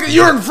good.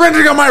 You're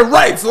infringing on my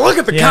rights. Look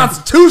at the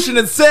Constitution.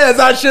 It says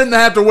I shouldn't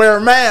have to wear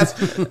a mask.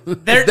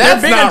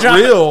 That's not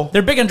real.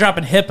 They're big on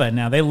dropping HIPAA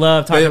now. They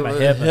love talking about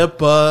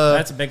HIPAA.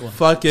 That's a big one.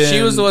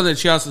 She was the one that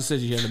she also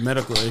said she had a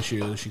medical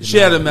issue. She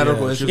had a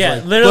medical issue.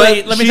 Yeah,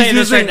 literally. Let me tell you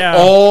this right now.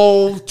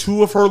 All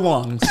 2 of her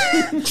lungs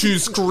to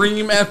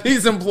scream at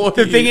these employees.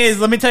 The thing is,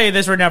 let me tell you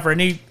this right now for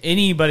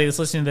anybody that's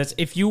listening to this.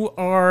 If you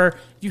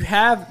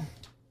have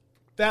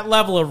that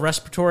level of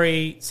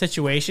respiratory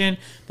situation,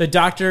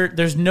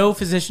 there's no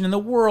physician in the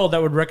world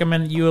that would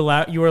recommend that you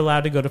are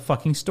allowed to go to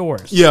fucking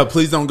stores. Yeah,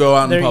 please don't go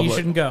out in public. You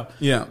shouldn't go.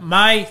 Yeah.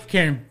 My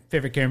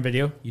favorite Karen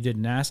video, you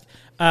didn't ask.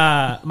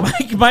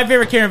 My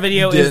favorite Karen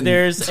video is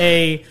there's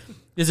a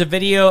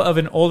video of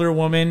an older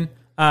woman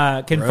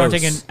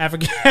confronting an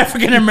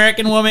African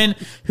American woman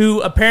who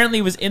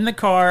apparently was in the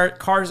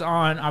car's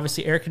on,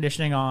 obviously air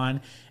conditioning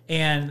on,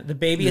 and the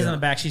baby is in the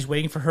back. She's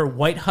waiting for her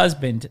white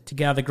husband to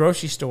get out of the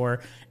grocery store,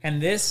 and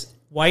this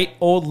white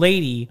old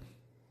lady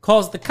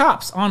calls the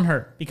cops on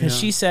her because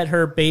she said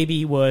her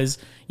baby was,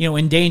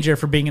 in danger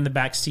for being in the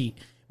back seat,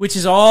 which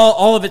is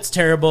all of it's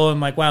terrible and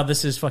like, wow,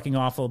 this is fucking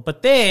awful.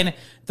 But then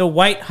the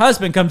white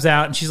husband comes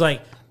out and she's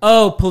like,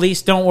 oh,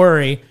 police, don't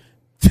worry.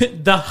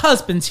 The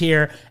husband's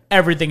here.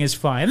 Everything is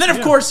fine. And then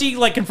of course he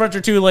confronts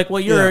her too, like, well,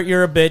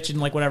 you're a bitch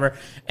and like whatever.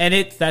 And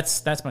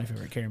that's my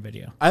favorite Karen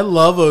video. I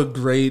love a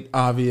great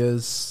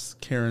obvious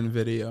Karen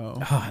video.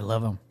 Oh, I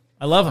love them.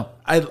 I love them.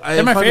 I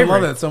fucking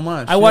love that so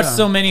much. I watched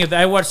so many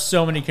I watched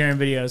so many Karen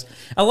videos.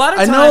 A lot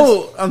of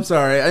times. I'm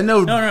sorry. I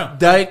know. No.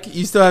 Dyke,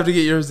 you still have to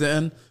get yours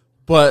in,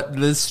 but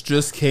this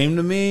just came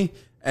to me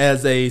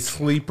as a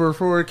sleeper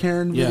for a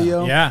Karen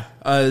video. Yeah.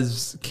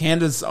 As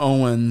Candace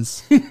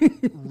Owens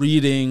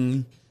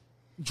reading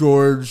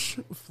George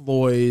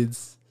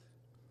Floyd's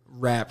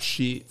rap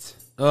sheet.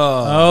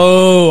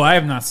 Oh, I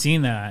have not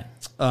seen that.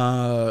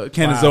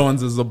 Candace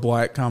Owens is a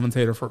black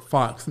commentator for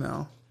Fox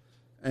now.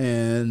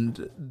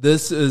 And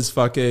this is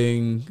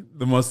fucking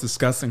the most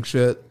disgusting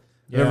shit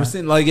I've ever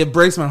seen. Like, it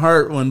breaks my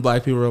heart when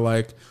black people are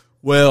like,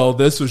 well,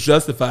 this was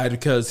justified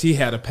because he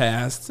had a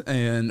past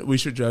and we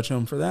should judge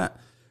him for that.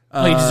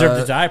 Well, he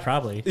deserved to die,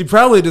 probably. He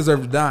probably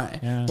deserved to die.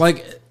 Yeah.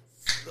 Like,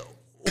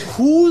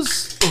 who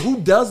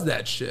does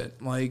that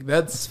shit? Like,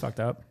 that's fucked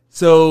up.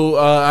 So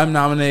I'm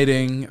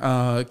nominating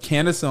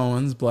Candace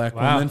Owens, black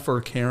woman,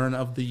 for Karen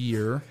of the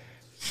Year.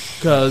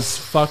 Because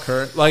fuck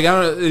her. Like, I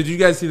don't know, did you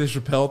guys see the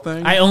Chappelle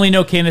thing? I only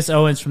know Candace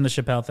Owens from the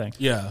Chappelle thing.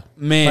 Yeah,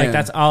 man, like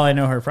that's all I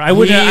know her for. I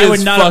would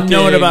not have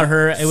known about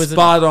her. It was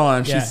spot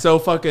on. Yeah. She's so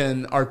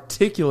fucking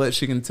articulate.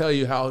 She can tell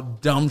you how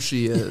dumb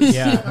she is.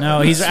 Yeah,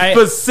 no, he's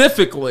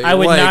specifically. I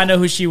would not know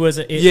who she was.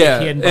 If he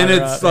hadn't and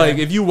it's like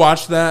if you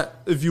watch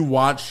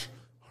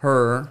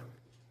her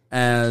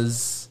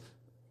as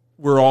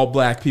we're all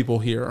black people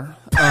here.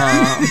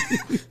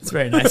 It's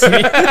very nice.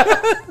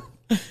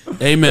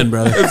 Amen,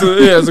 brother.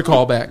 It's a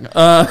callback.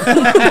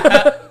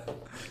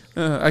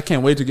 I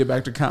can't wait to get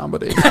back to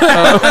comedy.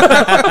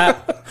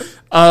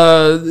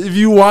 If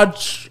you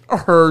watch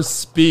her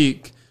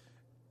speak,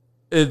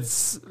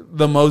 it's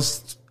the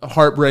most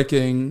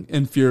heartbreaking,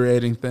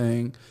 infuriating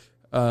thing.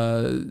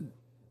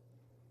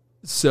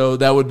 So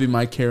that would be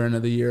my Karen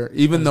of the Year.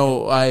 Even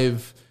though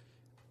I've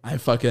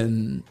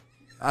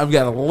got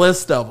a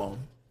list of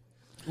them.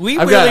 We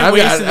wasted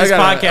this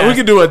podcast. We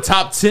could do a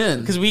top 10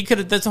 because we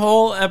could. This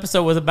whole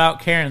episode was about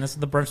Karen. That's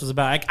what the brunch was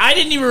about. I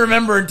didn't even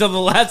remember until the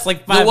last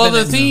 5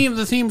 minutes.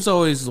 The theme's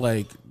always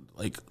like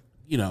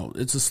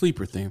it's a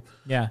sleeper theme.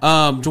 Yeah.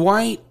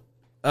 Dwight,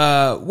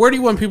 where do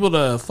you want people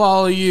to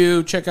follow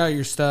you? Check out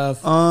your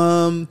stuff.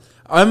 I'm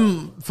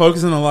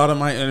focusing a lot of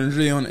my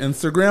energy on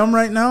Instagram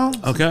right now.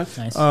 Okay.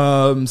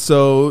 Nice.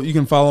 So you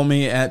can follow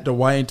me at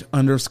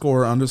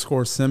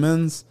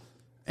Dwight__Simmons.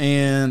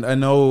 And I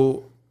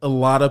know a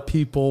lot of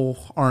people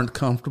aren't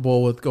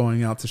comfortable with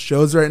going out to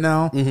shows right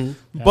now.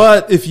 Mm-hmm.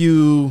 But if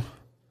you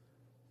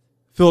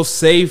feel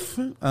safe,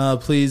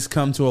 please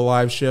come to a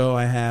live show.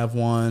 I have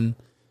one.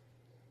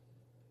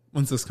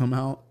 When's this come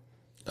out?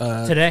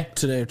 Today.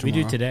 Today or tomorrow.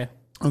 We do today.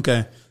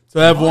 Okay. So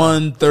I have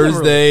one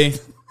Thursday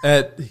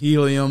at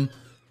Helium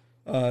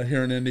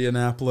here in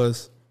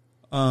Indianapolis.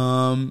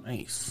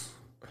 Nice.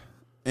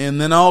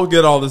 And then I'll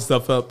get all this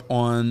stuff up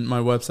on my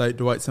website,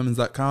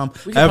 DwightSimmons.com.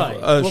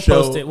 We'll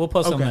post it. We'll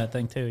post on that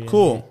thing too. Yeah.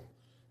 Cool.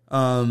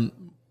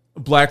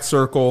 Black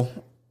Circle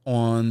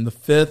on the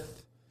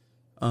 5th,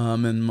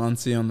 in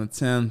Muncie on the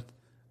 10th.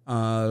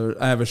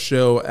 I have a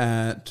show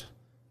at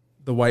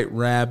the White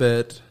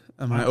Rabbit.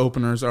 My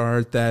openers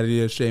are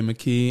Thaddeus Shea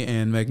McKee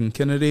and Megan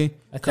Kennedy.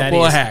 A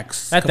couple of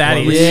hacks. That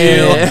Thaddeus.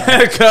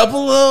 Yeah, a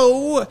couple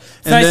of.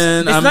 It's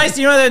nice.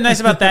 You know what's nice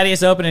about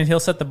Thaddeus opening? He'll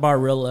set the bar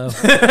real low.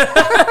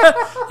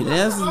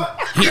 Yes.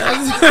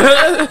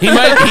 He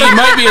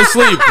might be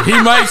asleep.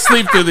 He might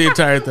sleep through the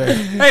entire thing.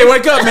 Hey,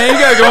 wake up, man! You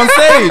gotta go on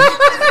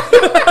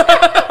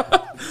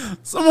stage.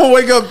 Someone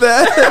wake up,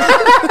 Thad.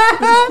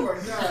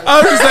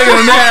 I was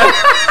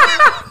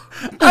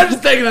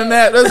just taking a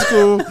nap. That's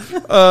cool.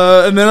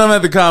 And then I'm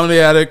at the Comedy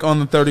Attic on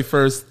the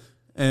 31st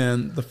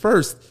and the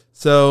 1st.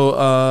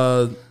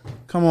 So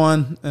come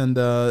on, and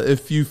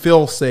if you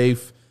feel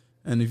safe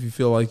and if you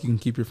feel like you can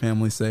keep your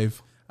family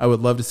safe, I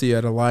would love to see you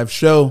at a live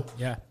show.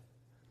 Yeah.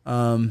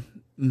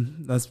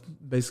 That's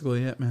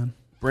basically it, man.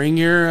 Bring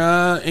your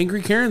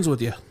angry Karens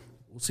with you.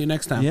 We'll see you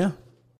next time. Yeah.